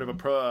 we are part of a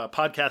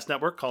podcast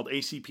network called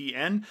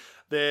ACPN.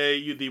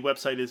 The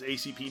website is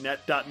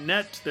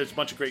acpnet.net. There's a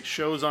bunch of great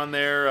shows on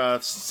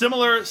there.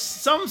 Similar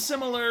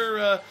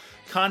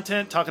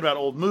content, talking about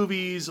old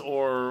movies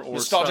or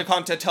nostalgia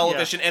content,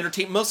 television,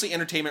 entertainment, mostly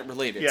entertainment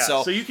related.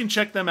 Yeah, so you can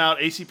check them out,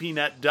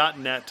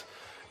 acpnet.net.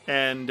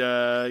 And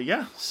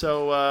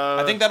so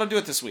I think that'll do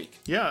it this week.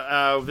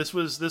 Yeah, this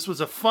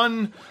was a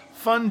fun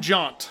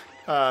jaunt.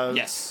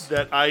 Yes,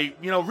 that I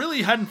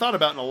really hadn't thought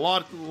about in a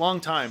long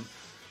time.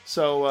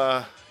 So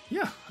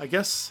I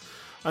guess.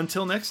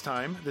 Until next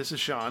time, this is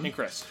Sean. And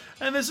Chris.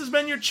 And this has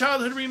been your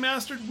Childhood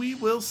Remastered. We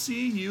will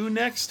see you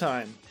next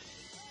time.